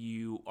when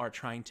you are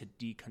trying to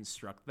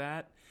deconstruct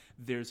that,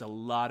 there's a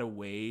lot of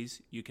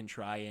ways you can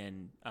try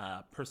and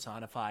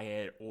personify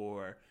it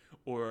or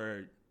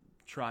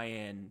try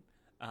and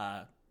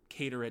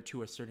cater it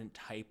to a certain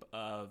type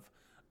of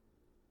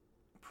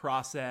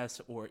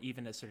process or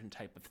even a certain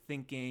type of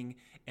thinking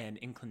and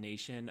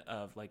inclination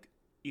of like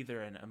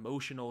either an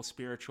emotional,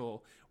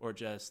 spiritual, or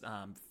just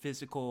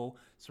physical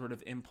sort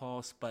of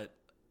impulse. But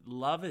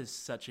love is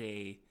such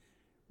a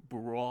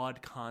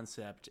broad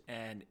concept,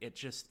 and it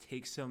just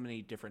takes so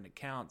many different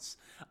accounts.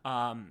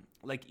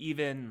 Like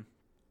even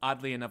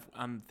oddly enough,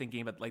 I'm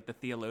thinking about like the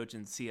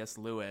theologian C.S.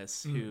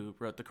 Lewis, who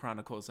wrote the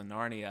Chronicles of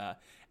Narnia,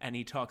 and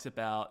he talks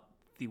about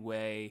the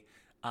way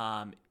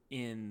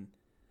in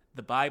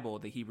the Bible,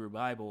 the Hebrew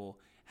Bible,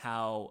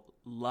 how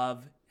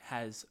love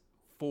has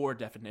 4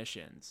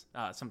 definitions,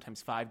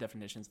 sometimes 5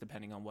 definitions,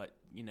 depending on what,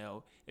 you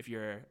know, if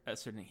you're a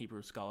certain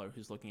Hebrew scholar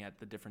who's looking at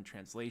the different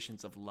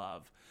translations of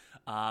love.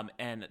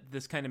 And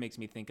this kind of makes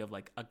me think of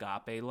like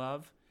agape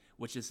love,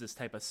 which is this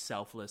type of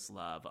selfless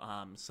love,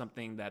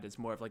 something that is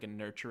more of like a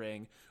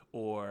nurturing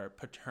or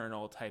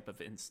paternal type of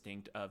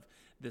instinct of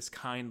this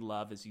kind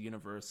love is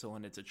universal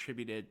and it's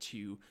attributed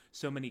to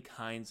so many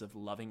kinds of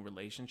loving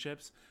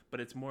relationships, but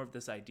it's more of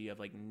this idea of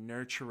like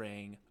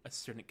nurturing a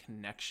certain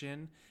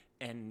connection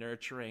and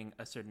nurturing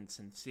a certain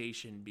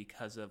sensation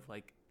because of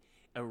like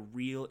a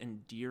real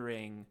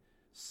endearing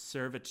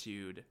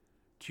servitude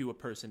to a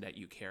person that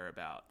you care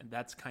about. And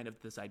that's kind of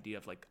this idea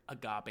of like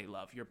agape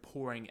love. You're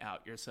pouring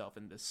out yourself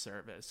in this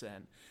service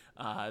and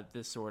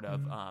this sort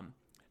of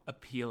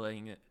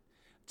appealing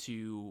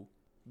to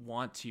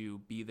want to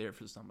be there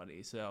for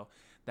somebody. So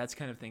that's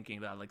kind of thinking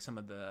about like some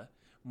of the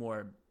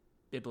more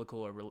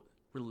biblical or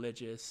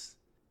religious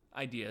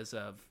ideas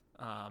of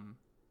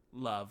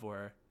love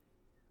or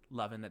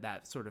love in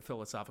that sort of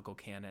philosophical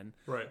canon.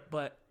 Right.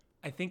 But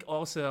I think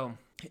also,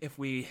 if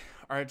we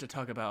are to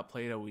talk about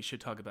Plato, we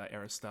should talk about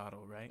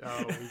Aristotle, right?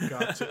 Oh, we've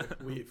got to.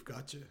 We've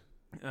got to.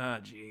 Oh,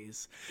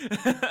 jeez.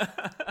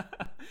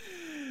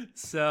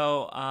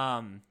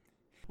 So,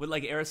 with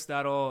like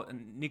Aristotle,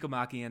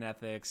 Nicomachean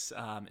Ethics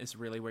is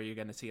really where you're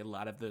going to see a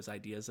lot of those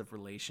ideas of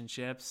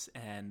relationships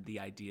and the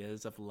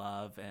ideas of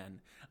love and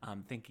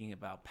thinking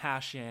about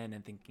passion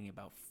and thinking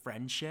about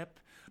friendship.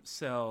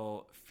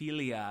 So,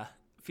 philia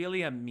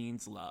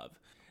means love.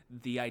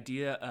 the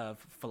idea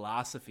of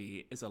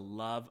philosophy is a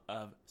love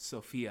of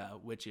Sophia,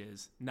 which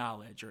is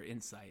knowledge or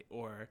insight,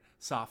 or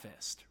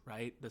sophist,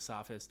 right? The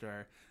sophists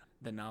are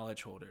the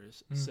knowledge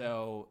holders.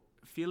 So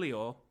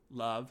filial,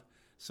 love,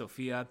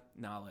 Sophia,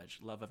 knowledge,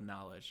 love of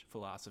knowledge,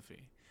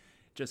 philosophy.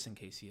 Just in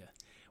case you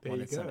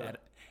wanted some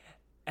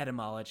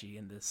etymology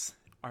in this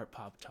art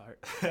pop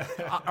tart.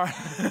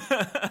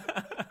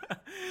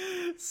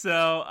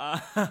 So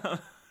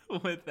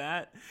with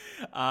that,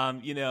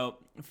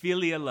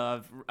 philia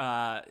love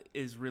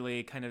is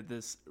really kind of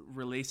this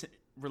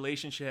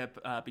relationship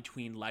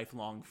between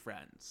lifelong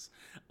friends.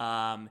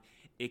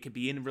 It could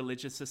be in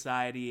religious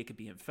society, it could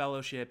be in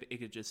fellowship, it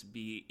could just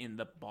be in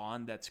the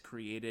bond that's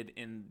created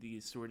in the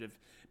sort of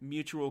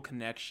mutual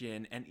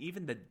connection and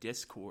even the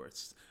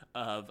discourse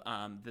of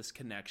this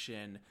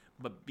connection,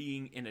 but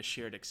being in a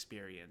shared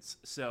experience.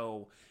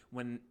 So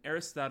when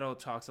Aristotle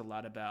talks a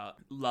lot about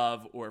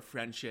love or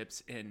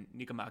friendships in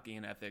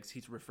Nicomachean Ethics,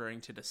 he's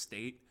referring to the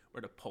state or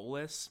the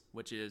polis,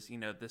 which is,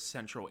 this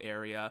central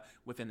area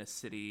within a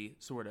city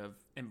sort of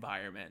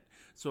environment.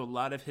 So a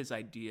lot of his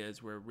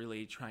ideas were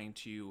really trying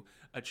to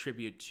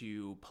attribute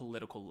to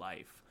political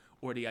life,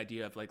 or the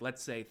idea of, like,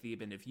 let's say,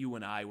 Theban, if you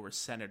and I were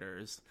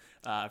senators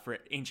for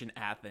ancient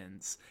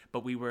Athens,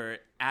 but we were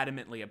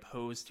adamantly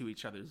opposed to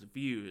each other's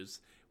views,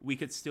 we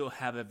could still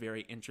have a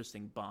very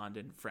interesting bond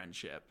and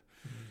friendship.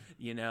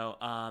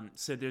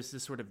 So there's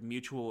this sort of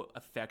mutual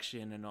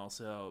affection and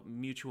also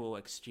mutual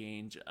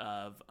exchange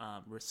of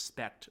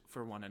respect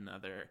for one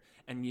another.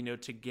 And,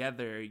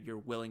 together you're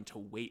willing to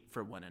wait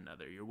for one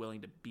another. You're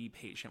willing to be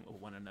patient with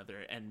one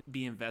another and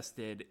be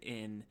invested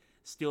in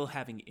still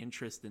having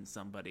interest in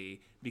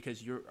somebody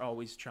because you're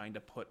always trying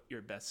to put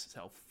your best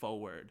self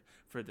forward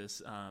for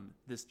this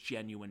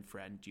genuine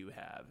friend you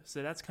have.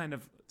 So that's kind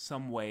of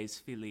some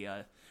ways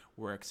philia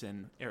works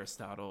in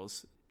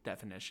Aristotle's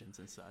definitions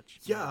and such.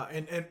 Yeah,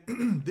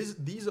 and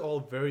these are all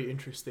very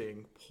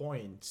interesting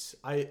points.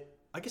 I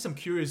guess I'm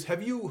curious,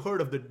 have you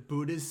heard of the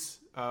Buddhist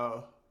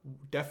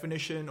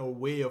definition or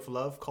way of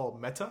love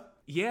called metta?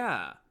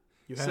 Yeah.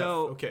 You have?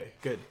 So, okay,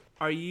 good.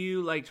 Are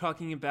you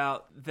talking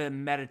about the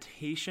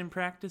meditation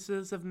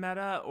practices of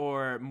metta,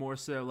 or more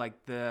so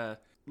the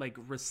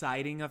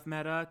reciting of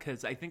metta?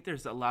 Because I think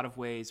there's a lot of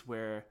ways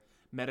where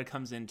metta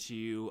comes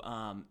into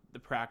the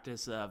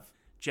practice of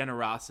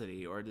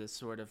generosity, or this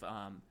sort of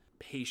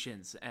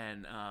patience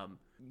and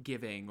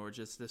giving, or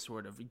just this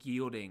sort of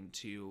yielding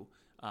to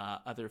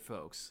other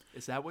folks.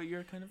 Is that what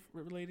you're kind of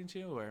relating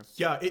to, or?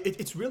 Yeah,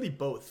 it's really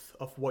both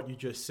of what you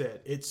just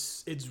said.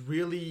 It's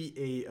really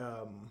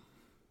a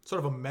sort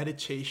of a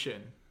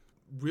meditation,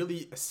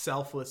 really a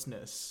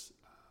selflessness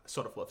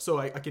sort of love. So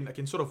I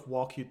can sort of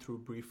walk you through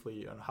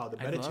briefly on how the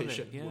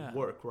meditation would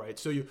work, right?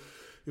 So you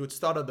would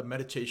start out the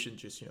meditation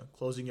just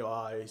closing your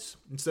eyes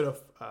instead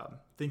of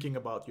thinking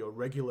about your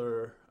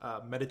regular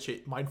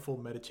mindful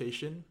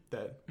meditation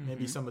that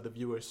maybe some of the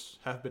viewers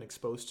have been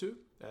exposed to,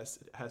 as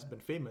it has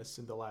been famous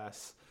in the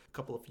last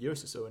couple of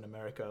years or so in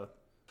America.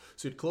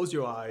 So you'd close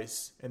your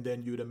eyes and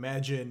then you'd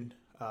imagine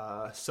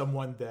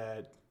someone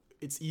that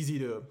it's easy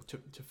to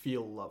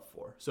feel love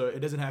for. So it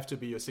doesn't have to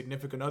be your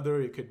significant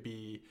other. It could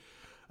be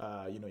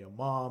your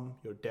mom,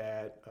 your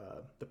dad,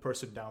 the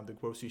person down the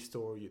grocery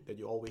store that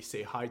you always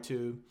say hi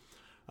to.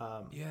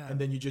 And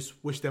then you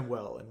just wish them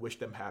well and wish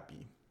them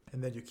happy.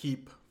 And then you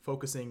keep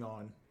focusing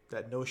on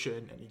that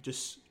notion and you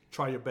just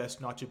try your best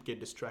not to get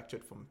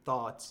distracted from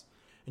thoughts.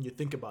 And you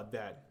think about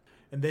that.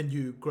 And then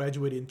you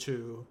graduate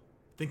into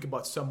think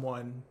about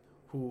someone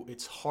who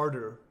it's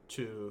harder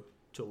to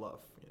love.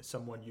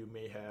 Someone you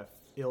may have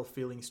ill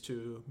feelings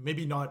to,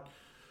 maybe not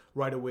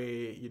right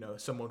away,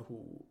 someone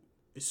who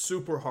is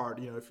super hard,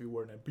 if you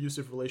were in an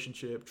abusive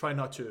relationship, try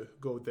not to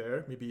go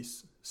there. Maybe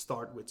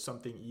start with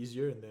something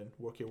easier and then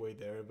work your way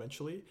there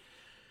eventually.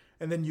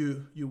 And then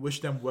you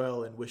wish them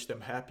well and wish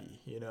them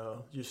happy,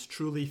 just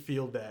truly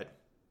feel that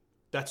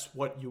that's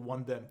what you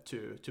want them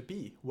to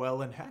be,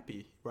 well and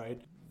happy,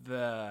 right?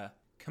 The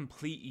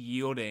complete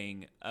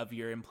yielding of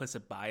your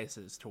implicit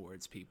biases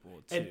towards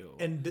people too.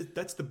 And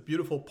that's the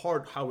beautiful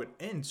part, how it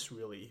ends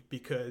really,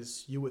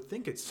 because you would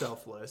think it's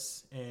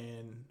selfless,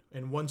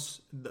 and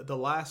once the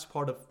last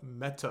part of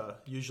metta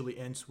usually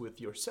ends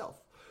with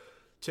yourself.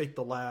 Take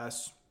the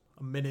last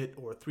a minute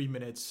or 3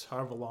 minutes,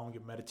 however long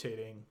you're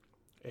meditating,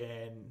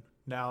 and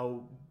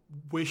now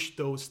wish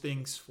those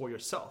things for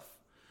yourself.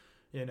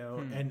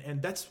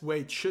 And that's where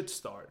it should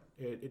start.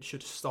 It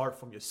should start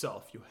from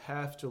yourself. You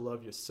have to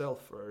love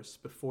yourself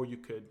first before you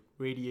could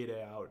radiate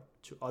it out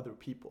to other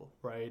people,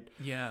 right?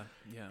 Yeah.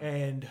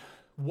 And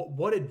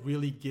what it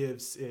really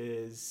gives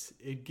is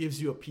it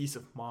gives you a peace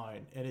of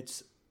mind, and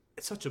it's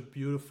such a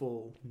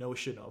beautiful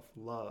notion of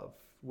love,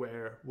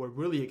 where we're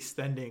really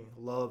extending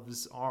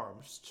love's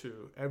arms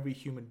to every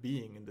human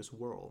being in this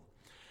world.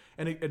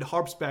 And it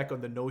harps back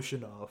on the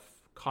notion of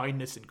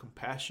kindness and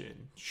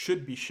compassion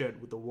should be shared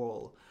with the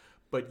world,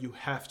 but you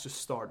have to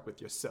start with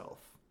yourself.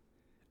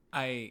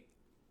 I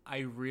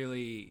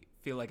really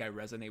feel like I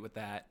resonate with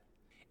that.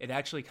 it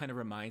actually kind of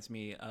reminds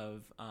me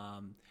of,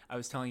 I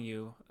was telling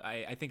you,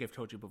 I think I've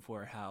told you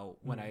before how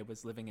when I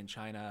was living in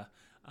China,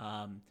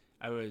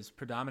 I was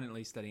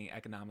predominantly studying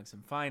economics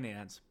and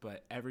finance,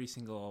 but every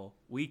single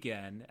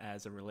weekend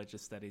as a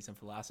religious studies and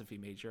philosophy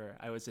major,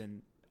 I was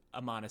in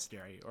a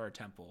monastery or a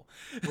temple.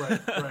 Right.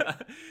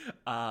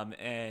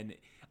 And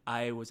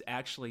I was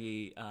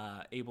actually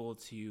able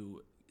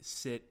to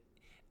sit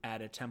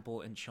at a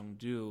temple in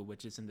Chengdu,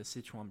 which is in the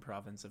Sichuan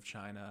province of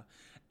China.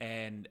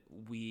 And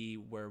we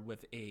were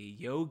with a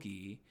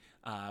yogi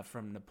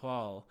from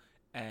Nepal.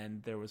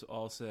 And there was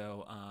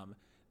also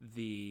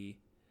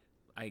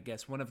I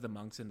guess one of the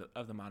monks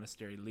of the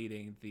monastery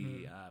leading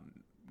the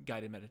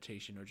guided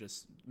meditation or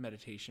just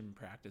meditation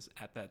practice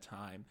at that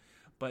time.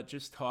 But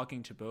just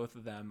talking to both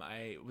of them,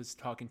 I was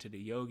talking to the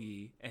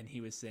yogi, and he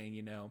was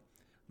saying,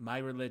 my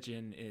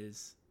religion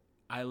is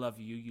I love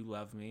you, you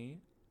love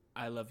me.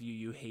 I love you,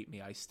 you hate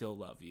me, I still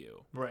love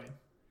you. Right.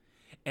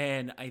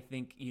 And I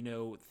think,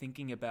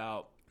 thinking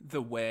about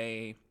the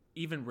way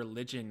even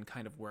religion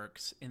kind of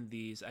works in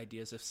these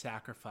ideas of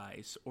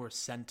sacrifice or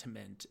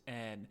sentiment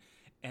and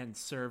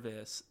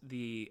service,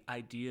 the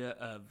idea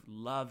of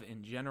love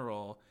in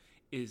general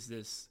is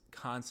this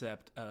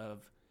concept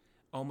of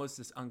almost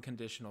this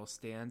unconditional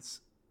stance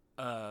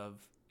of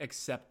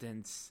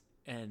acceptance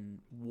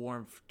and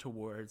warmth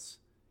towards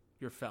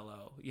your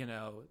fellow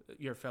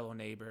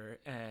neighbor,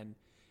 and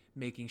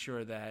making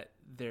sure that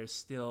there's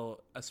still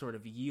a sort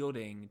of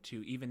yielding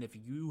to, even if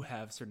you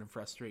have certain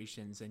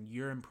frustrations and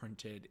you're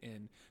imprinted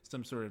in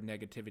some sort of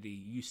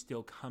negativity, you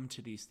still come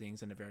to these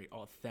things in a very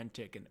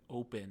authentic and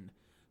open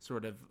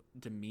sort of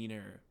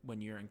demeanor when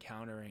you're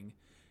encountering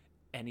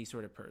any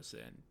sort of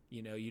person.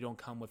 You don't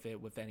come with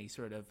it with any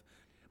sort of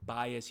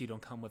bias, you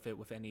don't come with it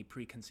with any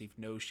preconceived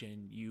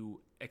notion, you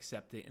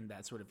accept it in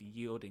that sort of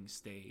yielding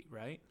state,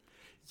 right?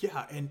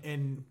 Yeah,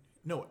 and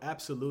no,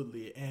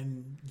 absolutely.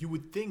 And you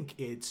would think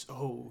it's,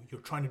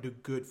 you're trying to do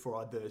good for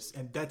others.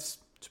 And that's,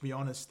 to be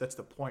honest, that's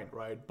the point,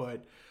 right?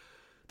 But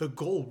the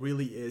goal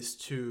really is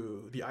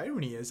the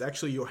irony is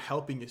actually you're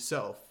helping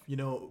yourself.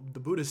 The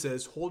Buddha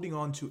says holding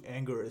on to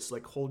anger is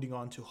like holding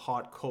on to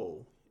hot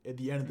coal. At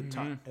the end of the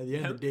time, at the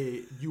end of the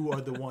day, you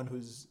are the one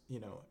who's,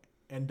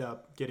 end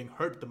up getting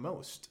hurt the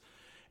most.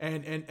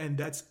 And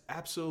that's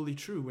absolutely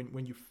true.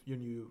 When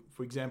you,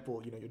 for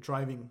example, you're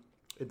driving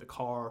in the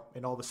car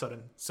and all of a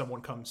sudden someone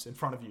comes in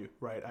front of you,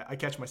 right? I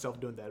catch myself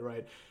doing that,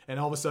 right? And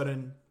all of a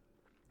sudden,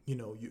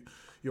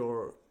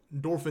 your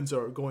endorphins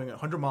are going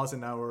 100 miles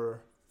an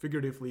hour,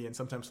 figuratively and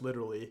sometimes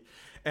literally.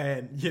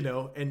 And,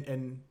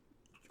 and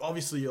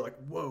obviously you're like,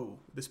 whoa,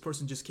 this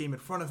person just came in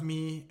front of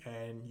me.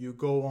 And you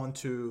go on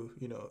to,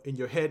 in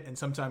your head and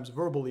sometimes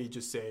verbally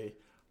just say,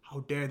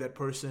 how dare that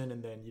person?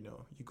 And then, you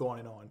go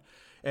on.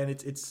 And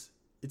it's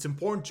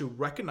important to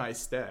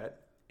recognize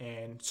that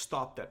and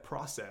stop that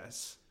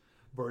process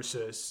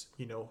versus,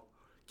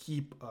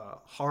 keep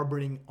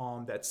harboring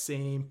on that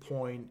same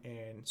point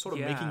and sort of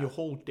making your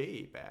whole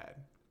day bad.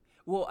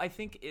 Well, I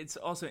think it's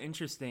also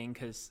interesting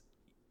because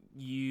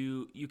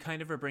you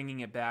kind of are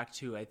bringing it back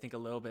to, I think, a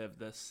little bit of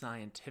the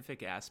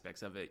scientific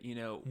aspects of it.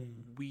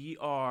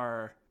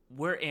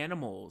 We're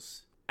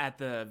animals at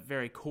the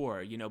very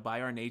core,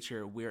 by our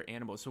nature, we're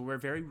animals. So we're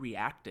very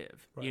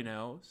reactive, right.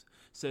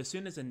 So as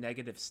soon as a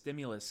negative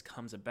stimulus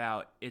comes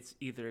about, it's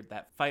either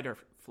that fight or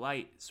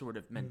flight sort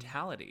of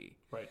mentality.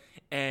 Right.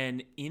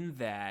 And in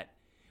that,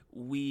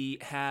 we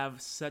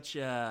have such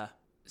an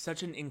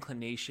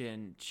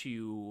inclination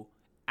to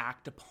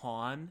act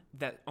upon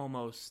that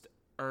almost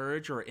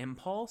urge or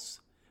impulse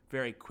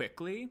very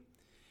quickly.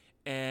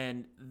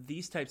 And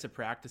these types of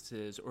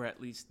practices, or at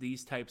least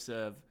these types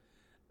of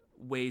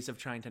ways of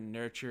trying to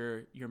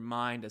nurture your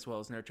mind as well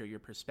as nurture your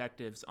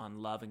perspectives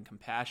on love and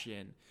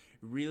compassion,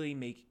 really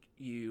make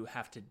you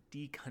have to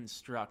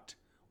deconstruct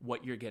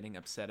what you're getting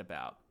upset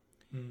about.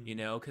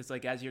 Because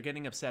like as you're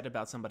getting upset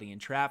about somebody in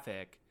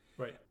traffic,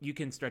 right, you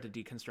can start to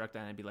deconstruct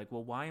that and be like,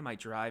 well, why am I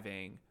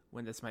driving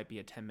when this might be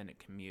a 10-minute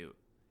commute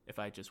if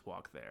I just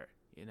walk there?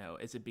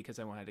 Is it because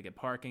I wanted to get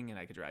parking and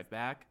I could drive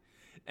back?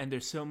 And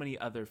there's so many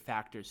other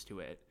factors to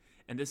it.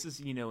 And this is,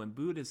 in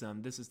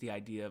Buddhism, this is the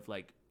idea of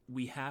like,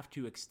 we have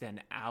to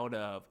extend out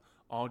of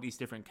all these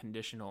different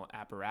conditional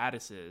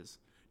apparatuses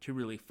to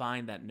really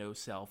find that no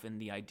self, and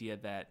the idea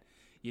that,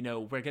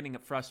 we're getting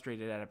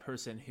frustrated at a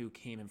person who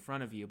came in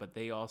front of you, but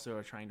they also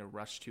are trying to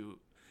rush to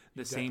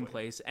the same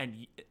place.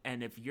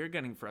 And if you're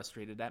getting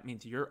frustrated, that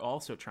means you're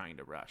also trying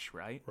to rush,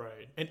 right?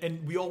 Right.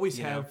 And we always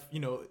have,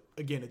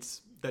 again,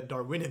 it's that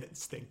Darwinian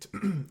instinct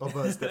of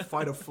us, that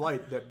fight or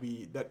flight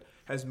that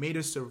has made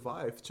us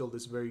survive till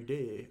this very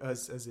day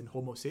as in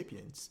Homo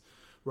sapiens.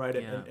 Right.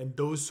 Yeah. And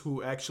those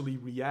who actually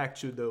react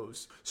to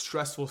those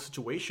stressful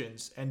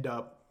situations end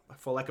up,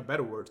 for lack of a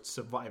better word,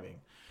 surviving.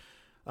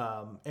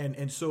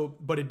 And so,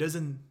 but it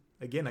doesn't,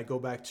 again, I go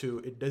back to,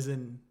 it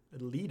doesn't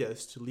lead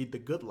us to lead the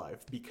good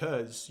life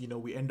because,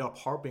 we end up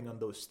harping on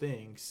those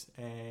things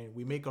and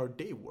we make our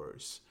day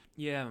worse.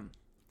 Yeah.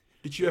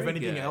 Did you have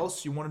anything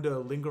else you wanted to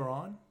linger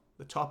on?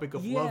 The topic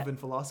of love and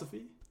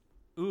philosophy?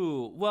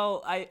 Ooh,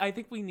 well, I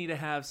think we need to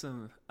have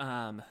some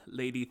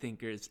lady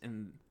thinkers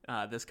in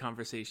this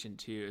conversation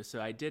too.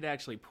 So I did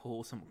actually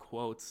pull some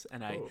quotes,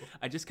 and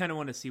I just kind of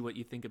want to see what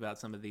you think about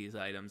some of these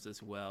items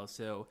as well.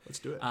 So let's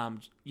do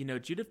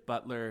it. Judith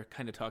Butler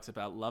kind of talks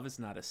about love is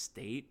not a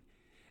state,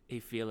 a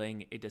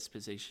feeling, a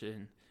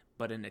disposition,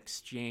 but an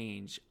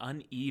exchange,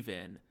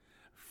 uneven,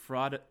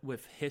 fraught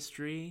with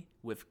history,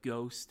 with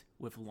ghost,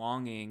 with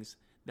longings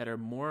that are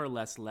more or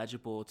less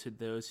legible to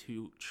those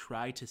who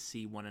try to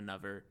see one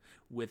another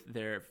with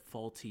their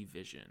faulty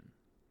vision.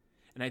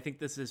 And I think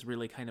this is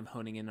really kind of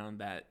honing in on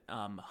that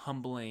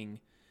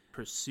humbling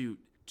pursuit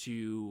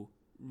to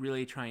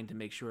really trying to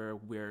make sure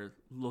we're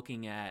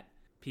looking at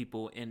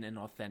people in an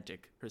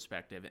authentic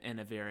perspective, in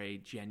a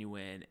very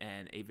genuine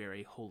and a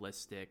very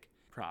holistic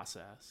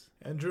process.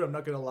 Andrew, I'm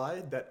not going to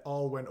lie, that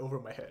all went over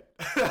my head.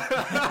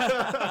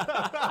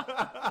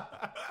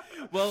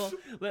 Well,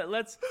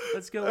 let's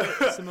go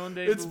with Simone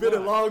de Beauvoir. It's been a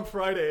long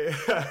Friday.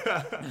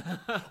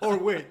 Or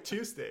wait,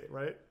 Tuesday,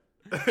 right?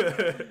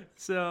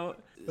 So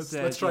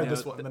let's try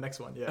this one, the next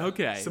one. Yeah.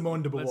 Okay.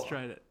 Simone de Beauvoir. Let's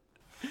try it.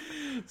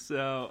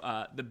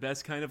 So the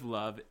best kind of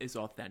love is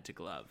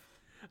authentic love.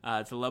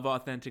 To love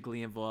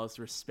authentically involves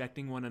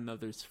respecting one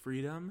another's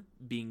freedom,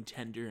 being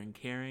tender and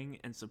caring,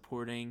 and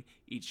supporting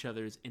each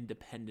other's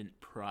independent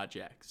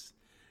projects.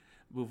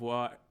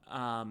 Beauvoir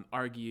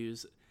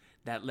argues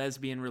that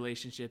lesbian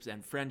relationships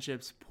and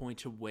friendships point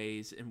to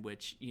ways in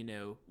which,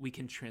 we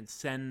can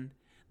transcend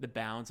the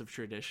bounds of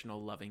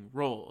traditional loving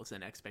roles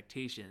and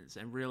expectations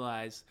and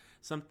realize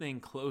something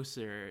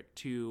closer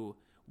to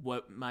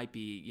what might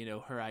be,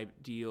 her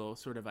ideal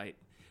sort of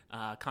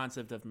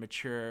concept of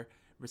mature,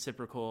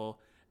 reciprocal,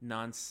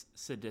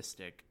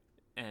 non-sadistic,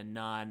 and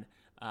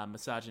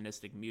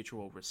non-misogynistic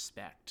mutual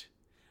respect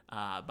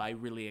by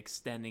really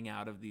extending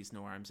out of these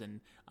norms. And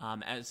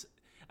as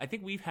I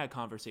think we've had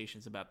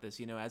conversations about this,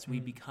 as we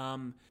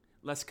become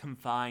less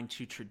confined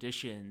to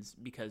traditions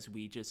because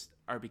we just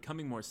are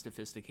becoming more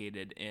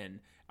sophisticated in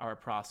our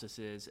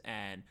processes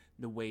and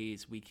the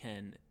ways we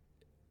can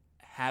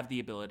have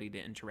the ability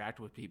to interact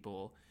with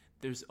people,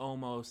 there's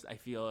almost, I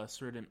feel, a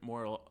certain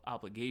moral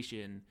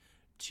obligation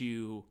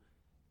to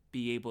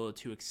be able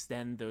to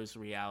extend those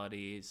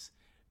realities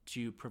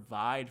to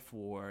provide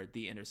for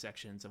the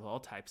intersections of all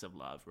types of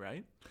love,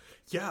 right?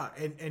 Yeah,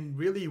 and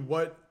really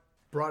what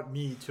brought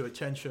me to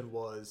attention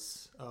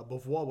was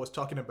Beauvoir was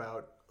talking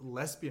about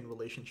lesbian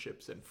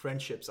relationships and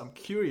friendships. I'm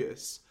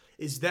curious,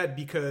 is that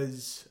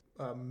because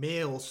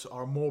males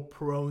are more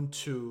prone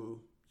to,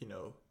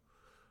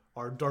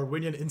 our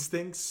Darwinian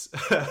instincts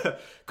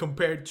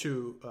compared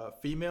to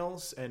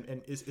females?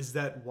 And is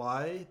that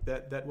why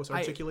that was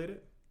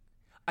articulated?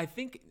 I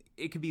think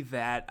it could be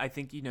that. I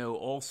think,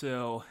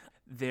 also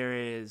there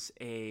is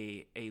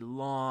a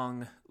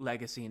long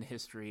legacy and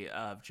history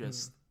of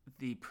just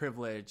the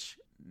privilege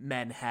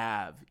men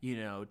have,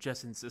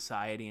 just in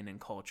society and in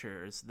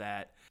cultures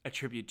that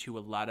attribute to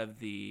a lot of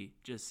the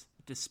just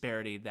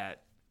disparity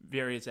that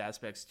various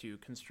aspects to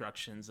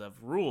constructions of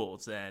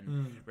rules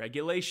and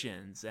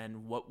regulations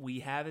and what we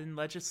have in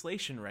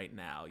legislation right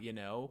now,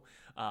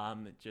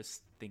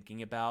 just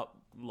thinking about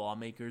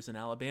lawmakers in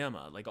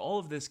Alabama, like all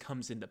of this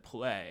comes into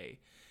play.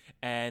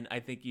 And I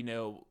think,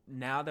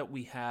 now that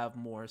we have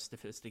more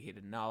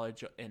sophisticated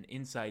knowledge and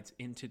insights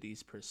into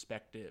these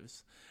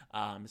perspectives,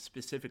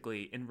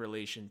 specifically in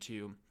relation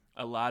to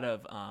a lot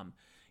of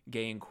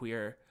gay and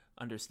queer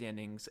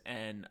understandings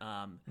and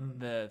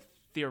the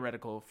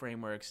theoretical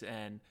frameworks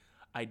and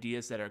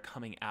ideas that are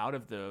coming out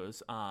of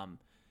those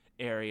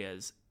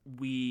areas,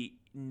 we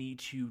need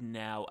to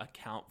now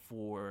account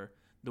for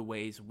the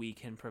ways we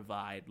can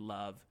provide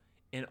love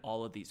in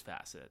all of these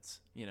facets,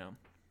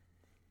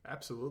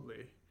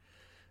 Absolutely.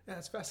 Yeah,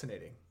 it's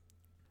fascinating.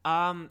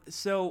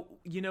 So,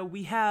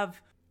 we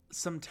have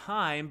some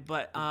time,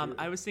 but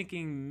I was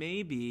thinking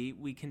maybe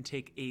we can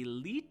take a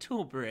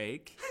little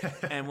break,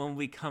 and when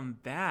we come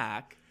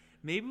back,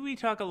 maybe we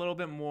talk a little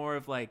bit more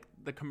of like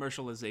the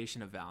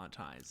commercialization of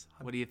Valentine's.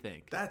 What do you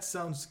think? That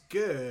sounds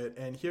good.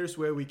 And here's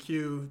where we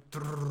cue.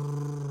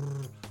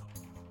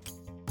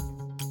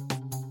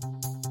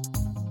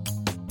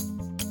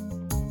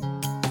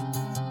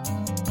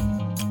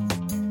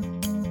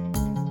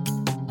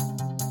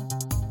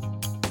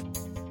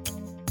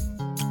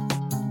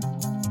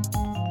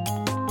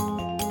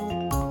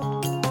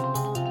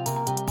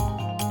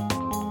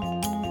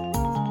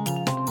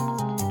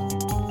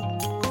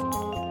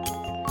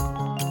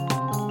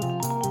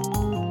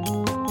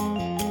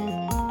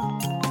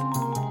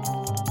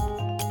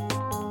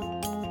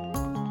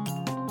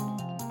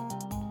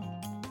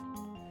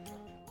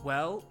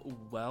 Well,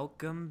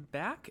 welcome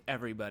back,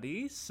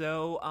 everybody.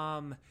 So,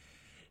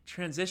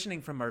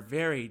 transitioning from our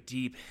very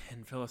deep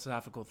and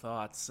philosophical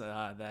thoughts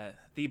that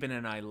Theban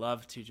and I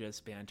love to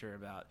just banter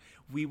about,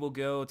 we will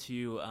go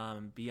to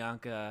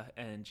Bianca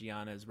and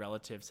Gianna's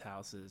relatives'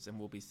 houses, and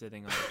we'll be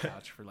sitting on the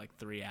couch for like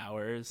 3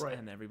 hours, Right.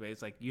 and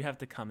everybody's like, you have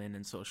to come in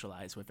and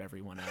socialize with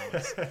everyone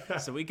else.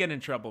 So we get in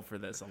trouble for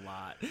this a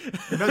lot.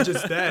 And not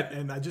just that,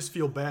 and I just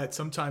feel bad.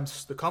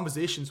 Sometimes the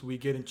conversations we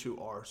get into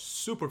are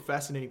super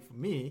fascinating for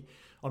me,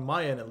 on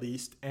my end at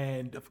least.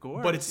 And Of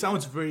course, but it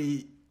sounds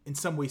very, in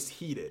some ways,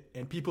 heated.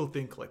 And people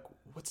think like,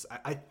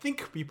 I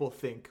think people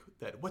think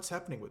that what's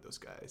happening with those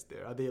guys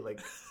there? Are they like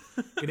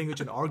getting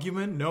into an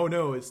argument? No,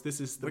 this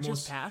is the We're most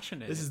just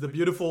passionate. This is the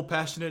beautiful,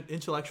 passionate,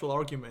 intellectual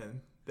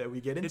argument that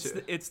we get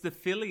into. It's the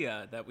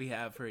philia that we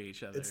have for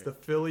each other. It's the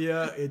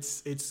philia.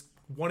 It's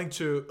wanting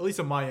to, at least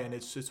on my end,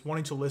 it's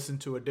wanting to listen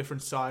to a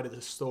different side of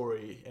the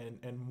story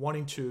and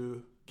wanting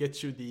to get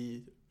to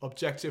the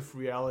objective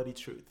reality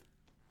truth.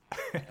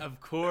 Of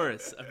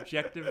course,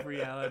 objective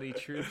reality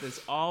truth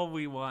is all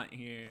we want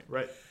here.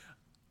 Right.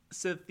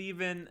 So,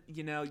 Theban,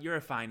 you're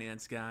a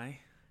finance guy.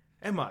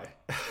 Am I?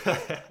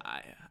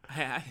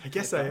 I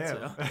guess I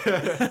thought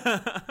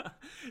am. So.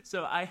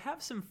 So I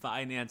have some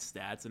finance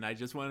stats, and I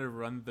just wanted to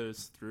run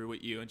those through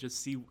with you and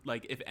just see,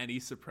 like, if any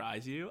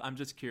surprise you. I'm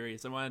just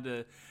curious.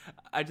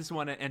 I just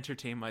want to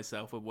entertain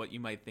myself with what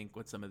you might think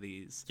with some of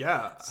these.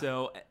 Yeah.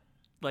 So,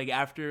 like,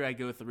 after I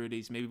go through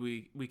these,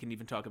 maybe we can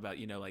even talk about,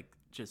 like,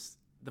 just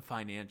the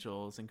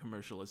financials and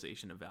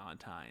commercialization of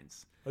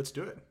Valentine's. Let's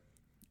do it.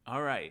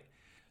 All right.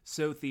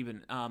 So,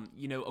 Theban,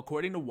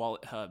 according to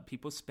Wallet Hub,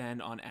 people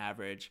spend on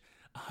average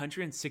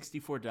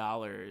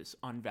 $164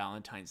 on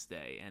Valentine's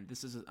Day. And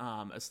this is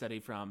a study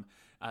from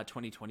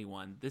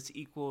 2021. This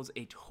equals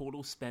a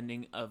total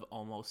spending of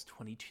almost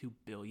 $22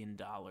 billion.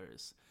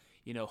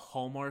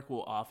 Hallmark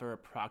will offer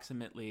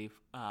approximately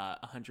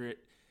 100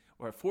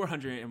 or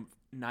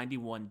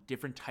 491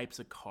 different types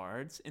of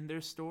cards in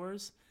their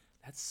stores.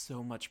 That's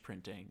so much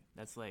printing.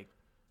 That's like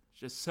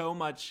just so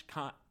much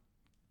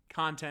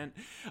content.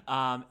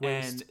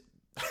 Waste.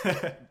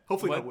 And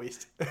hopefully what? not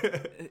waste.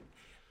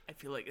 I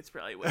feel like it's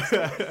probably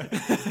wasted.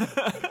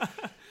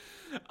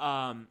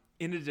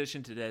 In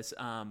addition to this,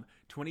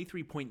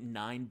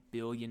 $23.9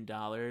 billion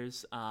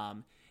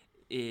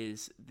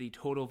is the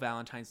total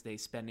Valentine's Day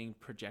spending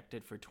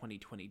projected for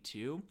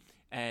 2022.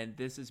 And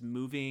this is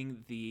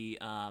moving the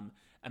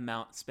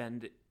amount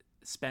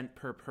spent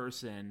per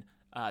person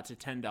to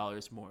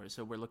 $10 more.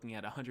 So we're looking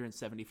at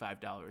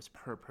 $175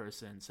 per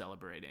person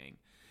celebrating.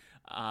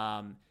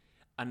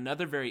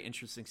 Another very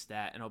interesting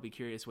stat, and I'll be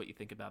curious what you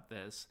think about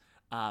this.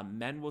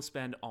 Men will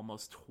spend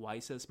almost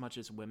twice as much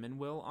as women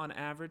will on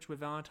average with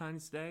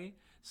Valentine's Day.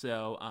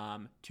 So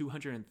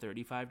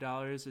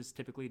 $235 is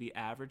typically the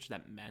average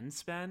that men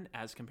spend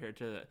as compared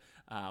to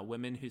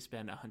women who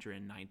spend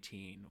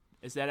 $119.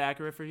 Is that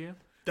accurate for you?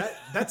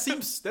 That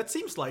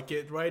seems like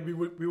it, right? We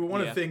would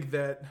want to Yeah. think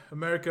that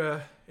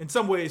America, in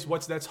some ways,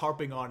 that's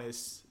harping on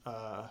is,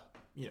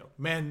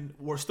 men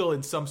were still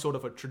in some sort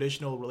of a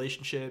traditional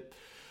relationship,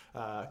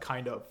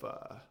 kind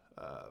of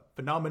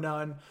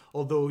phenomenon.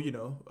 Although,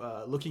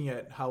 looking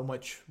at how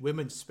much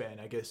women spend,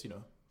 I guess,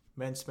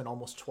 men spend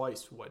almost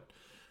twice what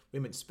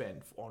women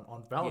spend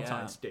on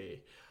Valentine's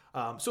Day.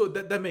 So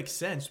that makes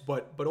sense.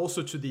 But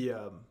also to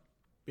the,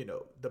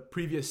 the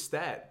previous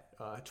stat,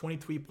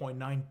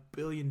 $23.9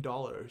 billion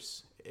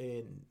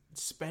in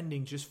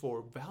spending just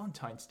for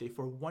Valentine's Day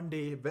for a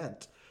one-day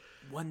event.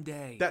 One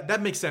day.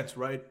 That makes sense,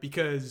 right?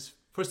 Because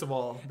first of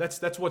all,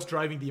 that's what's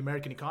driving the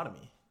American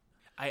economy.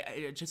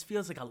 It just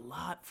feels like a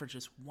lot for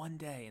just one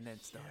day, and then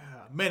it's done.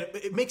 Yeah, man,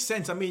 it makes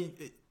sense. I mean,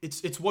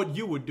 it's what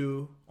you would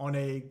do on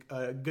a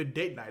good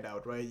date night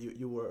out, right?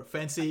 You were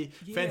fancy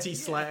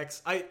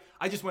slacks. I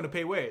just want to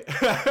pay way,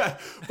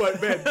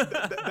 but man,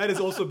 that is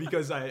also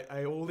because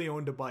I only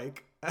owned a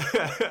bike,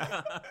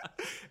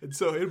 and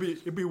so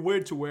it'd be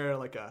weird to wear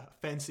like a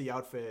fancy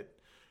outfit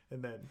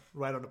and then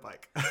ride on a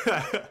bike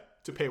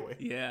to pay way.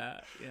 Yeah.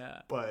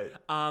 But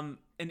an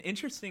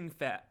interesting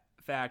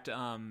fact,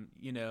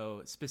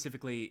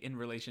 specifically in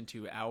relation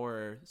to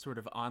our sort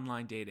of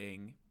online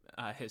dating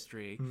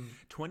history,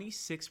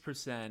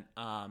 26%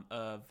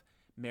 of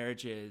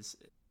marriages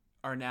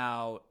are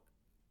now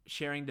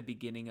sharing the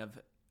beginning of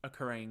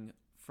occurring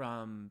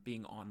from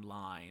being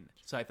online.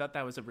 So I thought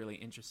that was a really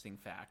interesting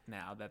fact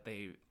now that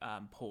they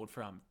pulled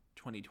from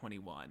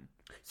 2021.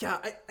 yeah,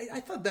 I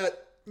thought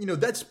that,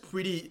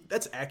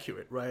 that's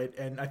accurate, right?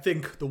 And I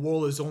think the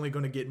world is only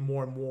going to get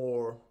more and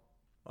more,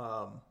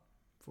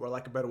 for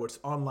lack of better words,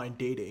 online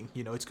dating.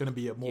 It's going to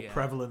be a more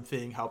prevalent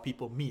thing, how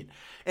people meet.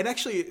 And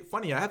actually,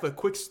 funny, I have a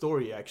quick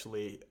story,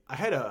 actually. I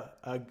had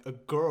a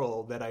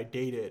girl that I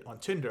dated on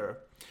Tinder,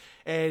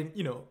 and,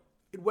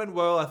 it went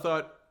well. I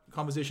thought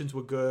conversations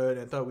were good,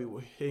 and I thought we were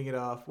hitting it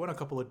off, went on a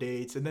couple of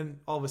dates, and then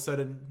all of a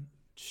sudden,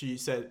 she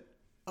said,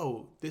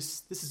 oh,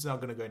 this is not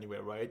going to go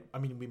anywhere, right? I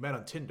mean, we met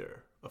on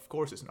Tinder. Of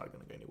course it's not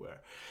going to go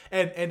anywhere.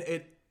 And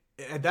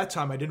at that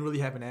time, I didn't really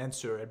have an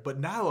answer. But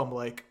now I'm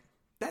like,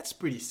 that's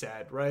pretty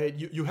sad, right?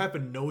 You have a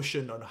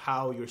notion on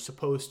how you're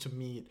supposed to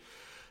meet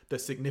the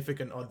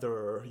significant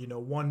other,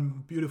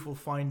 one beautiful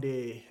fine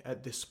day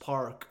at this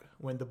park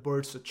when the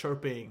birds are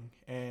chirping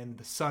and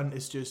the sun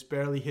is just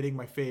barely hitting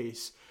my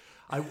face.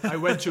 I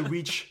went to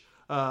reach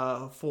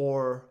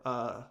for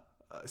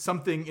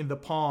something in the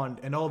pond,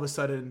 and all of a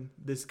sudden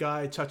this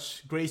guy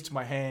grazed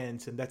my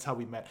hands, and that's how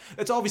we met.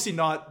 That's obviously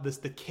not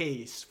the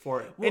case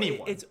for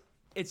anyone.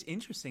 It's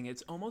interesting.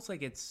 It's almost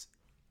like it's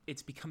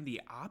become the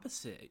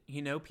opposite.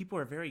 People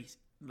are very,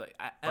 like,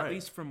 at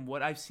least from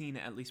what I've seen,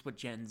 at least with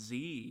Gen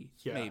Z,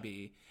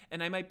 maybe.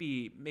 And I might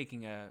be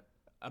making a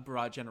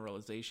broad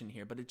generalization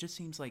here, but it just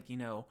seems like,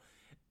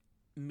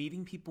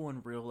 meeting people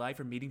in real life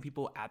or meeting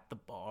people at the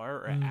bar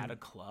or at a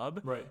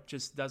club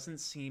just doesn't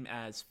seem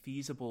as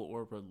feasible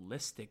or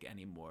realistic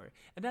anymore.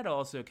 And that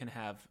also can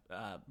have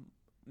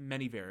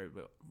many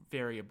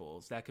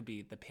variables. That could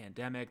be the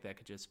pandemic. That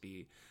could just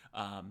be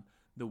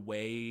the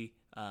way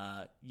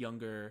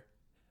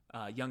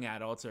young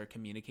adults are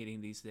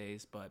communicating these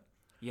days. But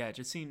yeah,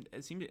 it seemed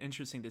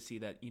interesting to see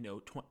that,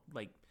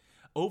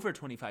 over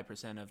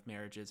 25% of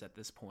marriages at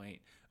this point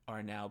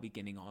are now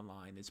beginning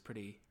online. Is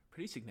pretty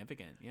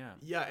significant.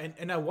 Yeah.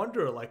 And I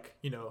wonder,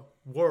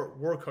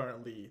 we're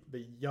currently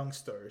the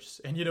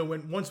youngsters, and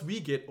once we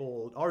get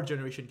old, our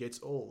generation gets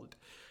old,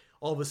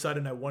 all of a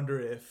sudden I wonder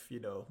if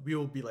we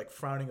will be like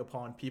frowning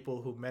upon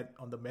people who met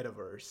on the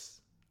metaverse.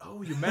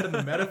 Oh, you met in the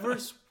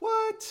metaverse?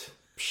 What?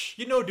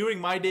 Psh, during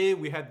my day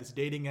we had this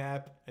dating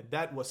app, and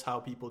that was how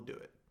people do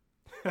it.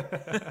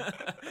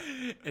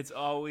 It's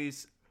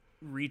always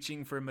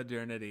reaching for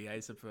modernity, I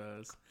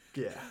suppose.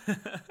 Yeah.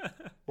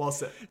 Well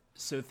said.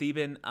 So,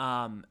 Theben,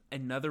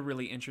 another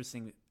really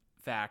interesting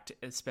fact,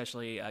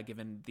 especially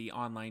given the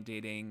online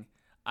dating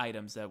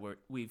items that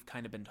we've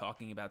kind of been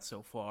talking about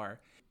so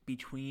far,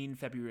 between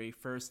February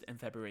 1st and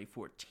February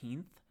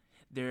 14th,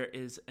 there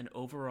is an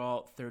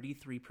overall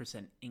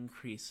 33%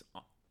 increase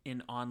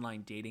in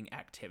online dating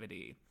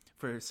activity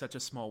for such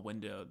a small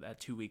window, that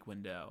 2-week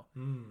window.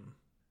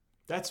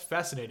 That's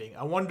fascinating.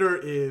 I wonder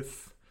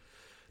if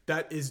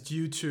that is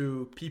due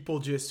to people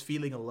just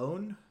feeling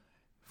alone.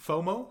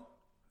 FOMO.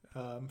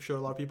 I'm sure a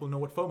lot of people know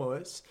what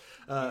FOMO is.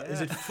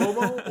 Is it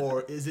FOMO,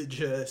 or is it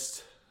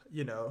just,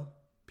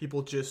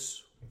 people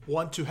just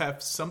want to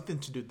have something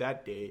to do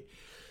that day?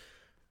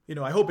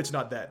 I hope it's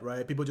not that,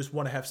 right? People just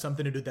want to have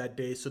something to do that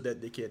day so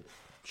that they can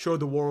show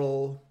the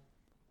world,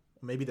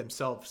 maybe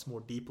themselves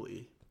more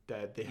deeply,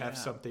 that they have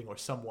something or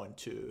someone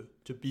to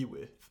be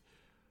with.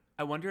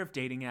 I wonder if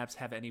dating apps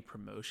have any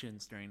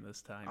promotions during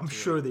this time. I'm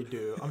sure they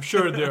do. I'm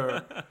sure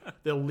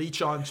they'll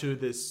leech onto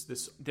this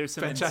There's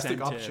some fantastic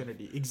incentive.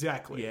 opportunity.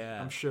 Exactly. Yeah.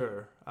 I'm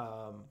sure.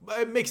 But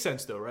it makes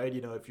sense though, right?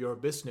 If you're a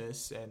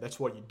business and that's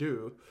what you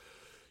do,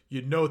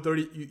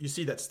 you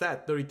see that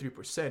stat,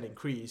 33%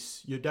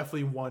 increase. You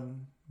definitely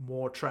want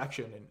more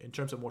traction. And in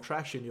terms of more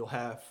traction, you'll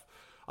have,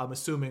 I'm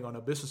assuming on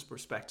a business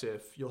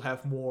perspective, you'll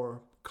have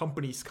more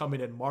companies come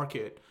in and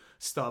market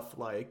stuff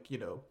like,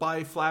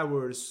 buy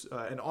flowers,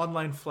 an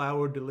online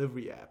flower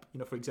delivery app,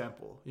 for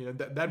example.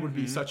 That would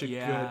be such a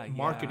good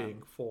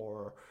marketing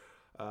for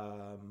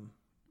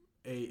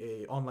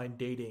a online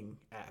dating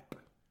app.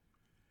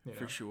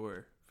 For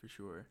sure.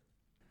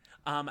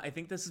 I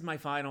think this is my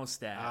final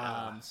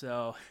stat.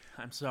 So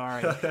I'm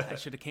sorry. I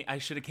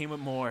should have came with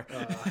more.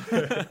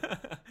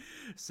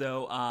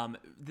 So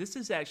this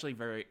is actually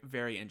very,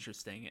 very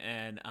interesting,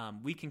 and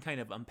we can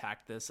kind of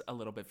unpack this a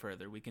little bit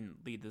further. We can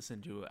lead this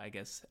into, I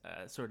guess,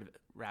 sort of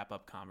wrap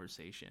up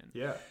conversation.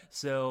 Yeah.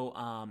 So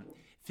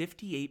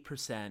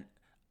 58%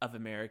 of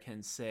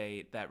Americans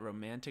say that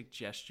romantic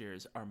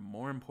gestures are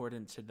more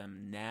important to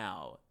them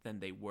now than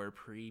they were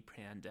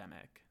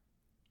pre-pandemic.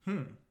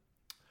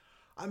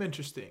 I'm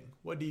interesting.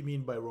 What do you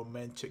mean by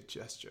romantic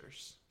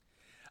gestures?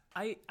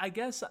 I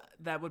guess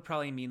that would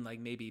probably mean like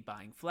maybe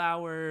buying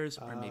flowers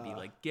or maybe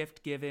like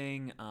gift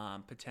giving,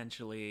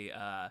 potentially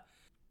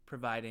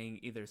providing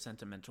either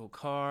sentimental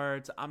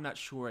cards. I'm not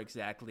sure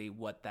exactly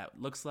what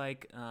that looks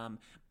like,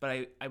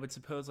 but I would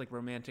suppose like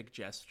romantic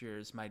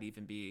gestures might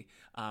even be,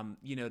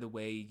 the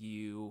way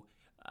you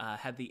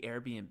had the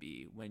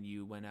Airbnb when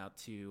you went out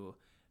to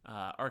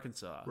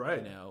Arkansas,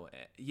 right?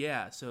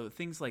 Yeah. So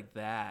things like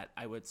that,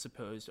 I would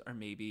suppose, are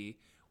maybe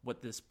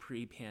what this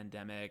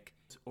pre-pandemic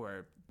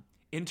or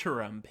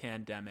interim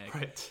pandemic,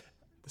 right?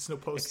 There's no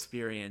post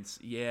experience.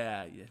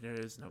 Yeah, there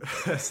is no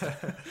post.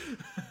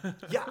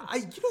 Yeah, I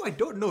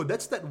don't know.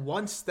 That's that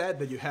one stat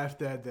that you have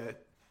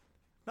that.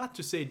 Not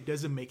to say it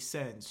doesn't make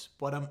sense,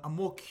 but I'm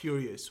more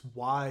curious.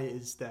 Why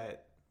is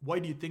that? Why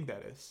do you think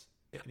that is?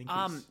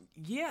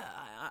 Yeah,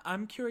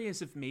 I'm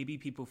curious if maybe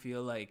people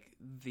feel like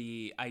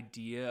the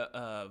idea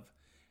of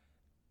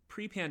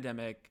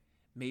pre-pandemic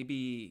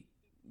maybe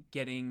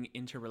getting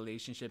into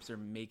relationships or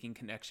making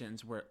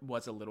connections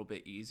was a little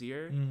bit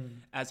easier.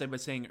 As I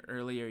was saying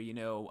earlier,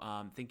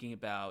 thinking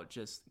about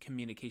just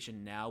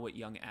communication now with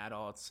young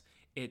adults,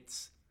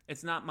 it's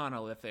not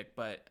monolithic,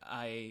 but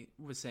I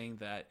was saying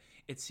that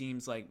it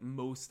seems like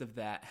most of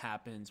that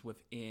happens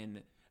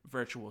within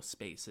virtual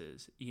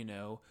spaces,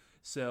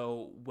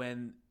 So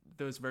when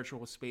those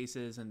virtual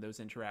spaces and those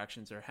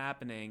interactions are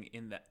happening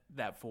in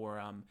that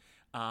forum,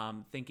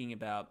 thinking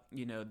about,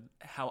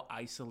 how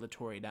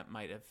isolatory that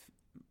might have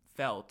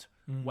felt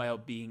while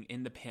being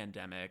in the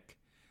pandemic,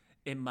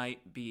 it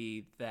might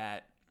be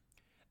that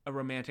a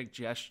romantic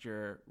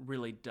gesture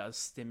really does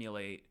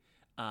stimulate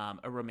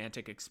a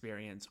romantic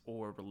experience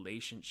or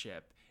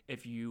relationship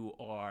if you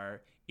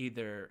are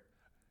either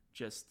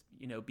just,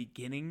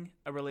 beginning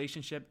a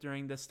relationship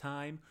during this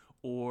time,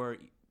 or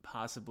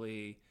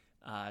possibly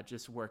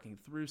just working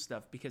through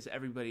stuff, because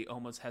everybody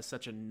almost has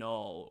such a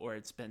null, or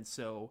it's been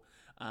so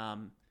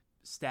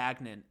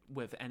stagnant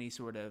with any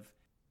sort of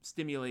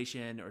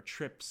stimulation or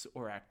trips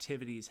or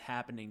activities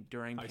happening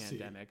during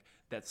pandemic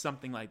that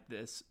something like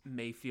this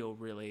may feel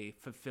really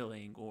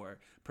fulfilling or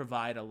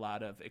provide a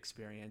lot of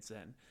experience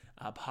and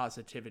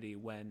positivity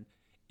when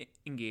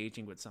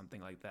engaging with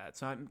something like that.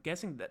 So I'm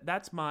guessing that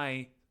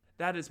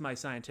is my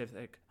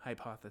scientific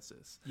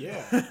hypothesis.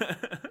 Yeah,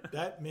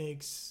 that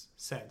makes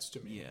sense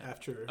to me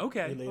after you laid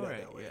it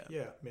that way.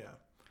 Yeah.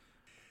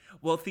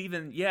 Well,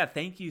 Theven,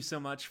 thank you so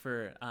much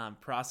for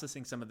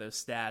processing some of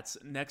those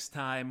stats. Next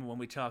time when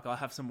we talk, I'll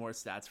have some more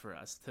stats for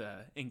us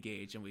to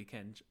engage, and we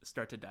can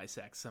start to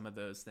dissect some of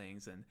those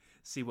things and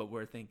see what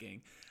we're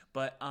thinking.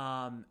 But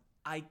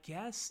I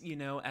guess,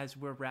 as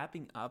we're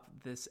wrapping up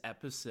this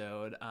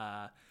episode,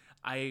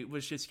 I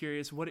was just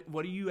curious, what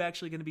are you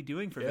actually going to be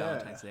doing for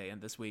Valentine's Day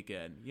and this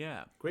weekend?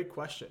 Yeah. Great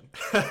question.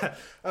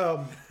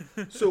 So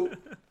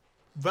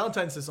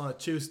Valentine's is on a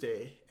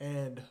Tuesday,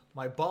 and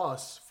my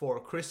boss for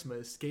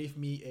Christmas gave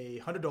me a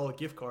 $100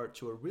 gift card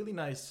to a really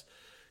nice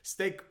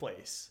steak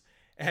place.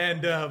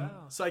 And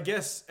so I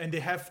guess, and they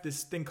have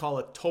this thing called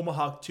a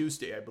Tomahawk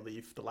Tuesday, I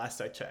believe, the last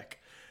I checked.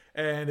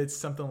 And it's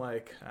something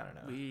like, I don't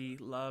know. We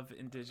love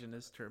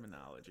indigenous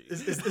terminology.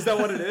 Is that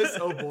what it is?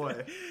 Oh,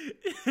 boy.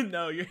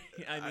 No,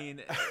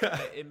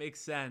 it makes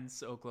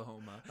sense,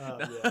 Oklahoma.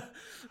 Yeah.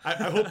 I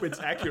hope it's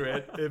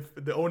accurate if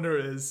the owner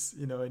is,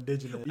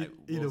 indigenous.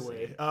 Either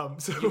way.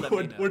 So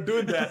we're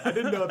doing that. I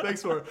didn't know.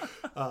 Thanks for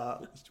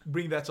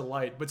bringing that to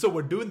light. But so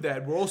we're doing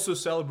that. We're also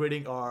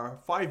celebrating our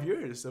 5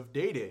 years of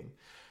dating.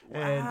 Wow.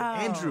 And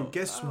Andrew,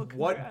 guess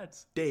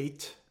what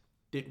date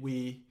did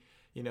we,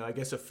 I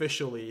guess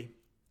officially...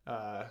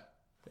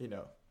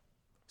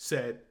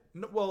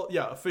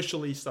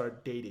 officially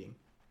start dating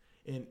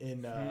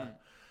in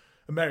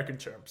American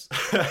terms.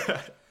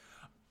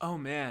 Oh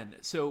man.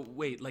 So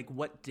wait, like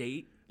what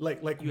date?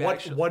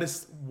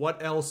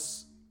 What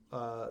else?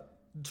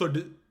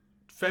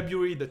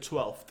 February the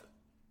 12th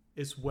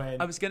is when...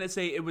 I was going to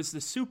say it was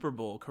the Super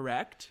Bowl,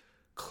 correct?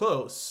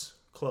 Close.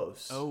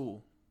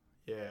 Oh.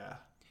 Yeah.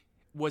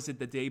 Was it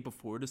the day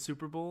before the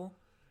Super Bowl?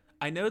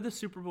 I know the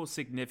Super Bowl is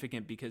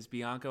significant because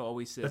Bianca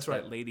always says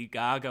that Lady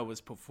Gaga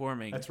was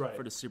performing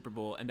for the Super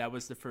Bowl, and that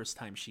was the first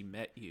time she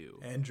met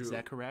you. Andrew. Is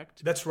that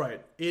correct? That's right.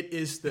 It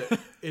is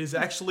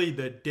actually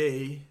the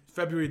day,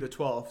 February the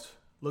 12th.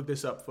 Look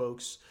this up,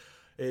 folks.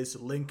 Is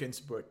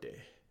Lincoln's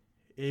birthday.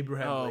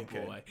 Abraham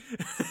Lincoln. Oh, boy.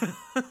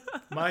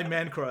 My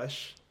man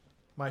crush.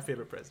 My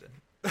favorite president.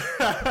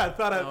 I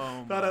thought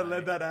I'd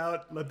let that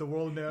out, let the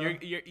world know.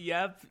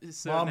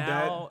 So Mom,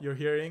 now... Dad, you're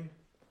hearing...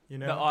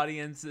 The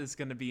audience is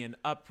going to be in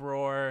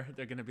uproar.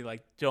 They're going to be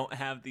like, don't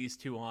have these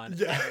two on.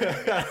 Yeah.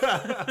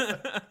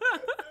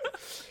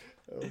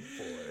 Oh,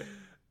 boy.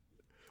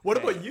 What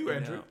about you,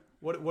 Andrew?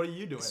 What are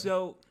you doing?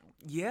 So,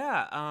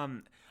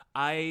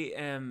 I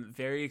am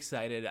very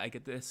excited. I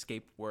get to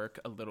escape work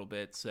a little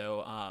bit.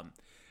 So,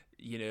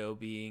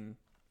 being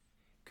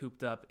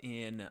cooped up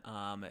in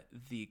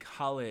the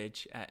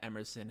college at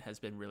Emerson has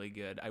been really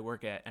good. I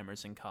work at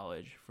Emerson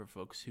College, for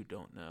folks who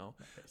don't know.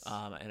 Nice.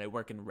 And I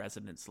work in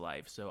residence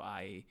life. So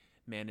I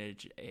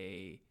manage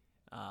a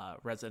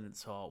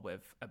residence hall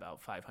with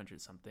about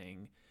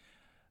 500-something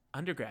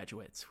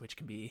undergraduates, which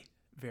can be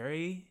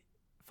very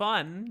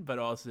fun, but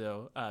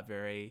also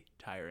very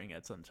tiring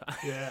at some time.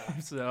 Yeah.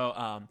 So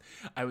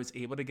I was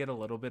able to get a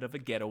little bit of a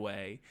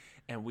getaway,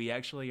 and we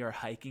actually are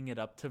hiking it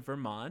up to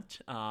Vermont,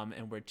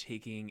 and we're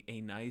taking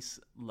a nice,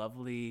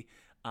 lovely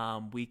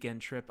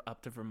weekend trip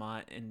up to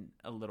Vermont in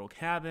a little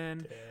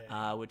cabin,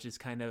 which is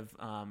kind of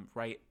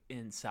right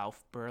in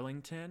South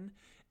Burlington.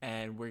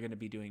 And we're going to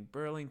be doing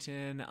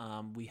Burlington.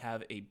 We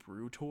have a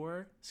brew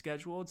tour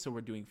scheduled. So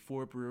we're doing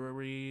 4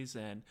 breweries,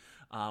 and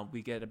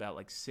we get about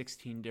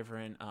 16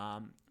 different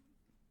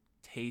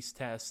taste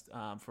tests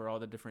for all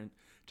the different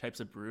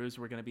types of brews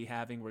we're going to be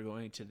having. We're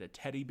going to the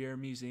Teddy Bear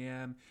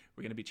Museum.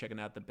 We're going to be checking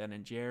out the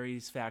Ben &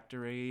 Jerry's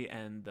factory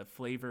and the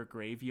Flavor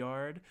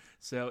Graveyard.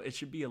 So it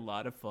should be a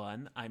lot of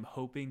fun. I'm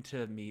hoping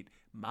to meet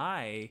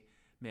my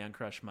man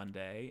crush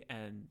Monday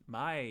and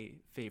my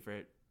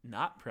favorite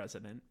not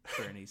president,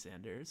 Bernie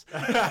Sanders.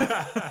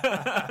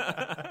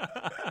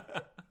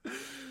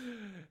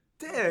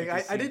 Dang,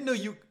 I didn't know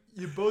you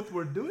both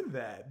were doing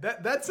that.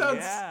 That sounds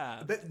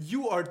that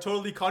you are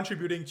totally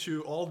contributing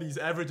to all these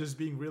averages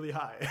being really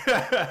high.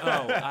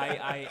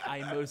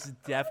 I most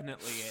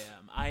definitely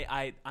am.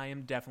 I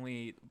am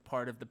definitely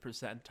part of the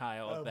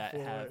percentile that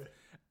have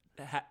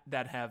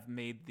that have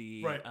made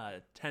the Right.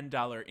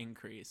 $10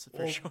 increase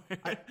for sure.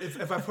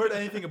 If I've heard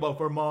anything about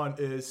Vermont,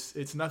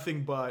 it's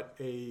nothing but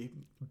a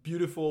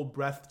beautiful,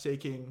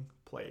 breathtaking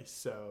place.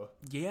 So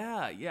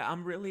Yeah,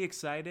 I'm really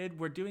excited.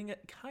 We're doing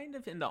it kind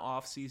of in the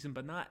off season,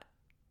 but not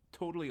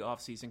totally off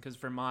season because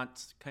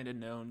Vermont's kind of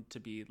known to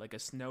be like a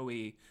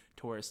snowy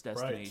tourist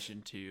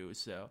destination too.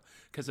 So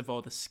because of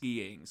all the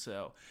skiing,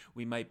 so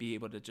we might be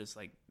able to just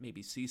like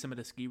maybe see some of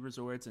the ski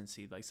resorts and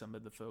see like some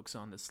of the folks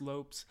on the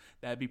slopes.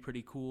 That'd be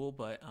pretty cool.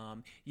 But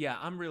yeah,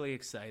 I'm really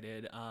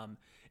excited.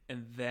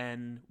 And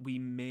then we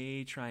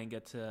may try and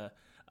get to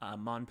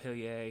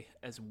Montpellier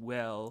as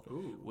well,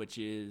 which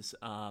is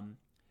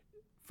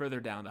further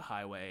down the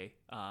highway,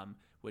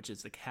 which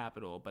is the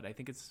capital, but I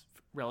think it's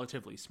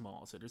relatively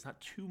small, so there's not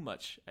too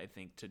much, I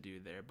think, to do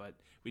there, but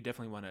we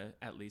definitely want to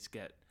at least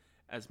get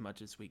as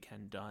much as we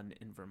can done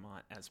in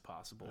Vermont as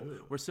possible.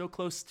 We're so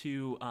close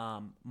to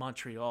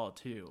Montreal,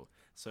 too,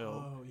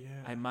 so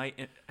I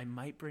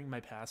might bring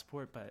my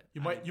passport, but...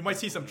 You might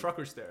see some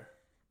truckers there.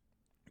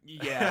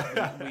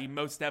 Yeah, we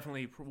most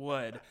definitely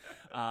would.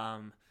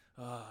 But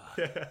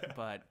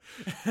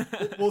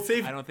we'll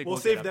save. I don't think we'll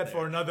save that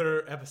for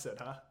another episode,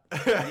 huh?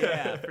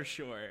 Yeah, for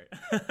sure.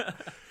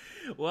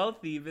 Well,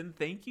 Theban,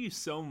 thank you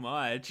so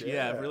much.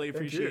 Yeah, I really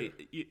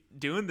appreciate you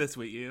doing this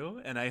with you,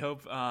 and I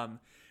hope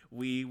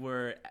we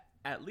were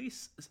at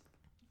least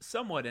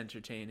somewhat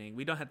entertaining.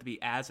 We don't have to be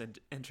as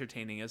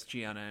entertaining as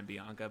Gianna and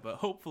Bianca, but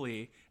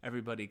hopefully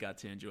everybody got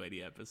to enjoy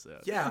the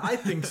episode. Yeah, I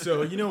think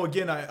so.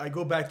 Again, I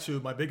go back to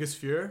my biggest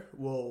fear.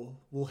 We'll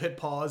hit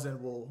pause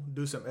and we'll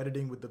do some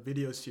editing with the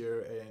videos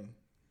here, and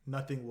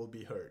nothing will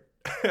be heard.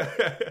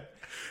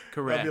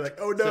 Correct. I'll be like,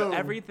 oh no. So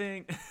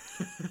everything...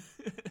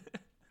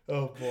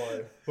 Oh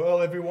boy.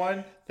 Well,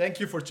 everyone, thank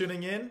you for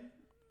tuning in.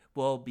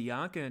 Well,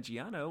 Bianca and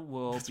Gianna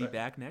will be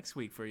back next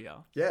week for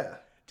y'all. Yeah.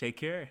 Take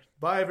care.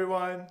 Bye,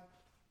 everyone.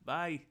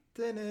 Bye.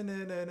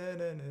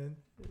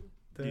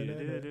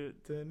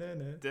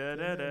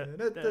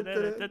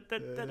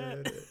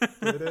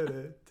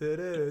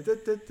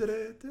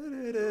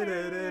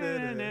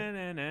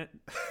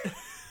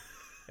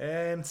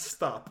 And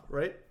stop,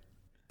 right?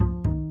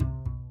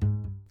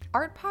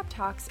 Art Pop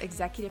Talks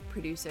executive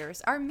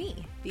producers are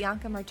me,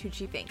 Bianca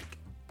Martucci-Fink.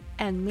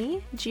 And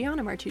me,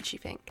 Gianna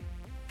Martucci-Fink.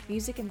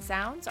 Music and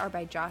sounds are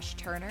by Josh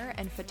Turner,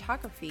 and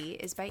photography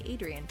is by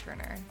Adrian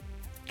Turner.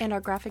 And our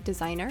graphic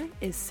designer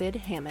is Sid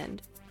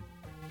Hammond.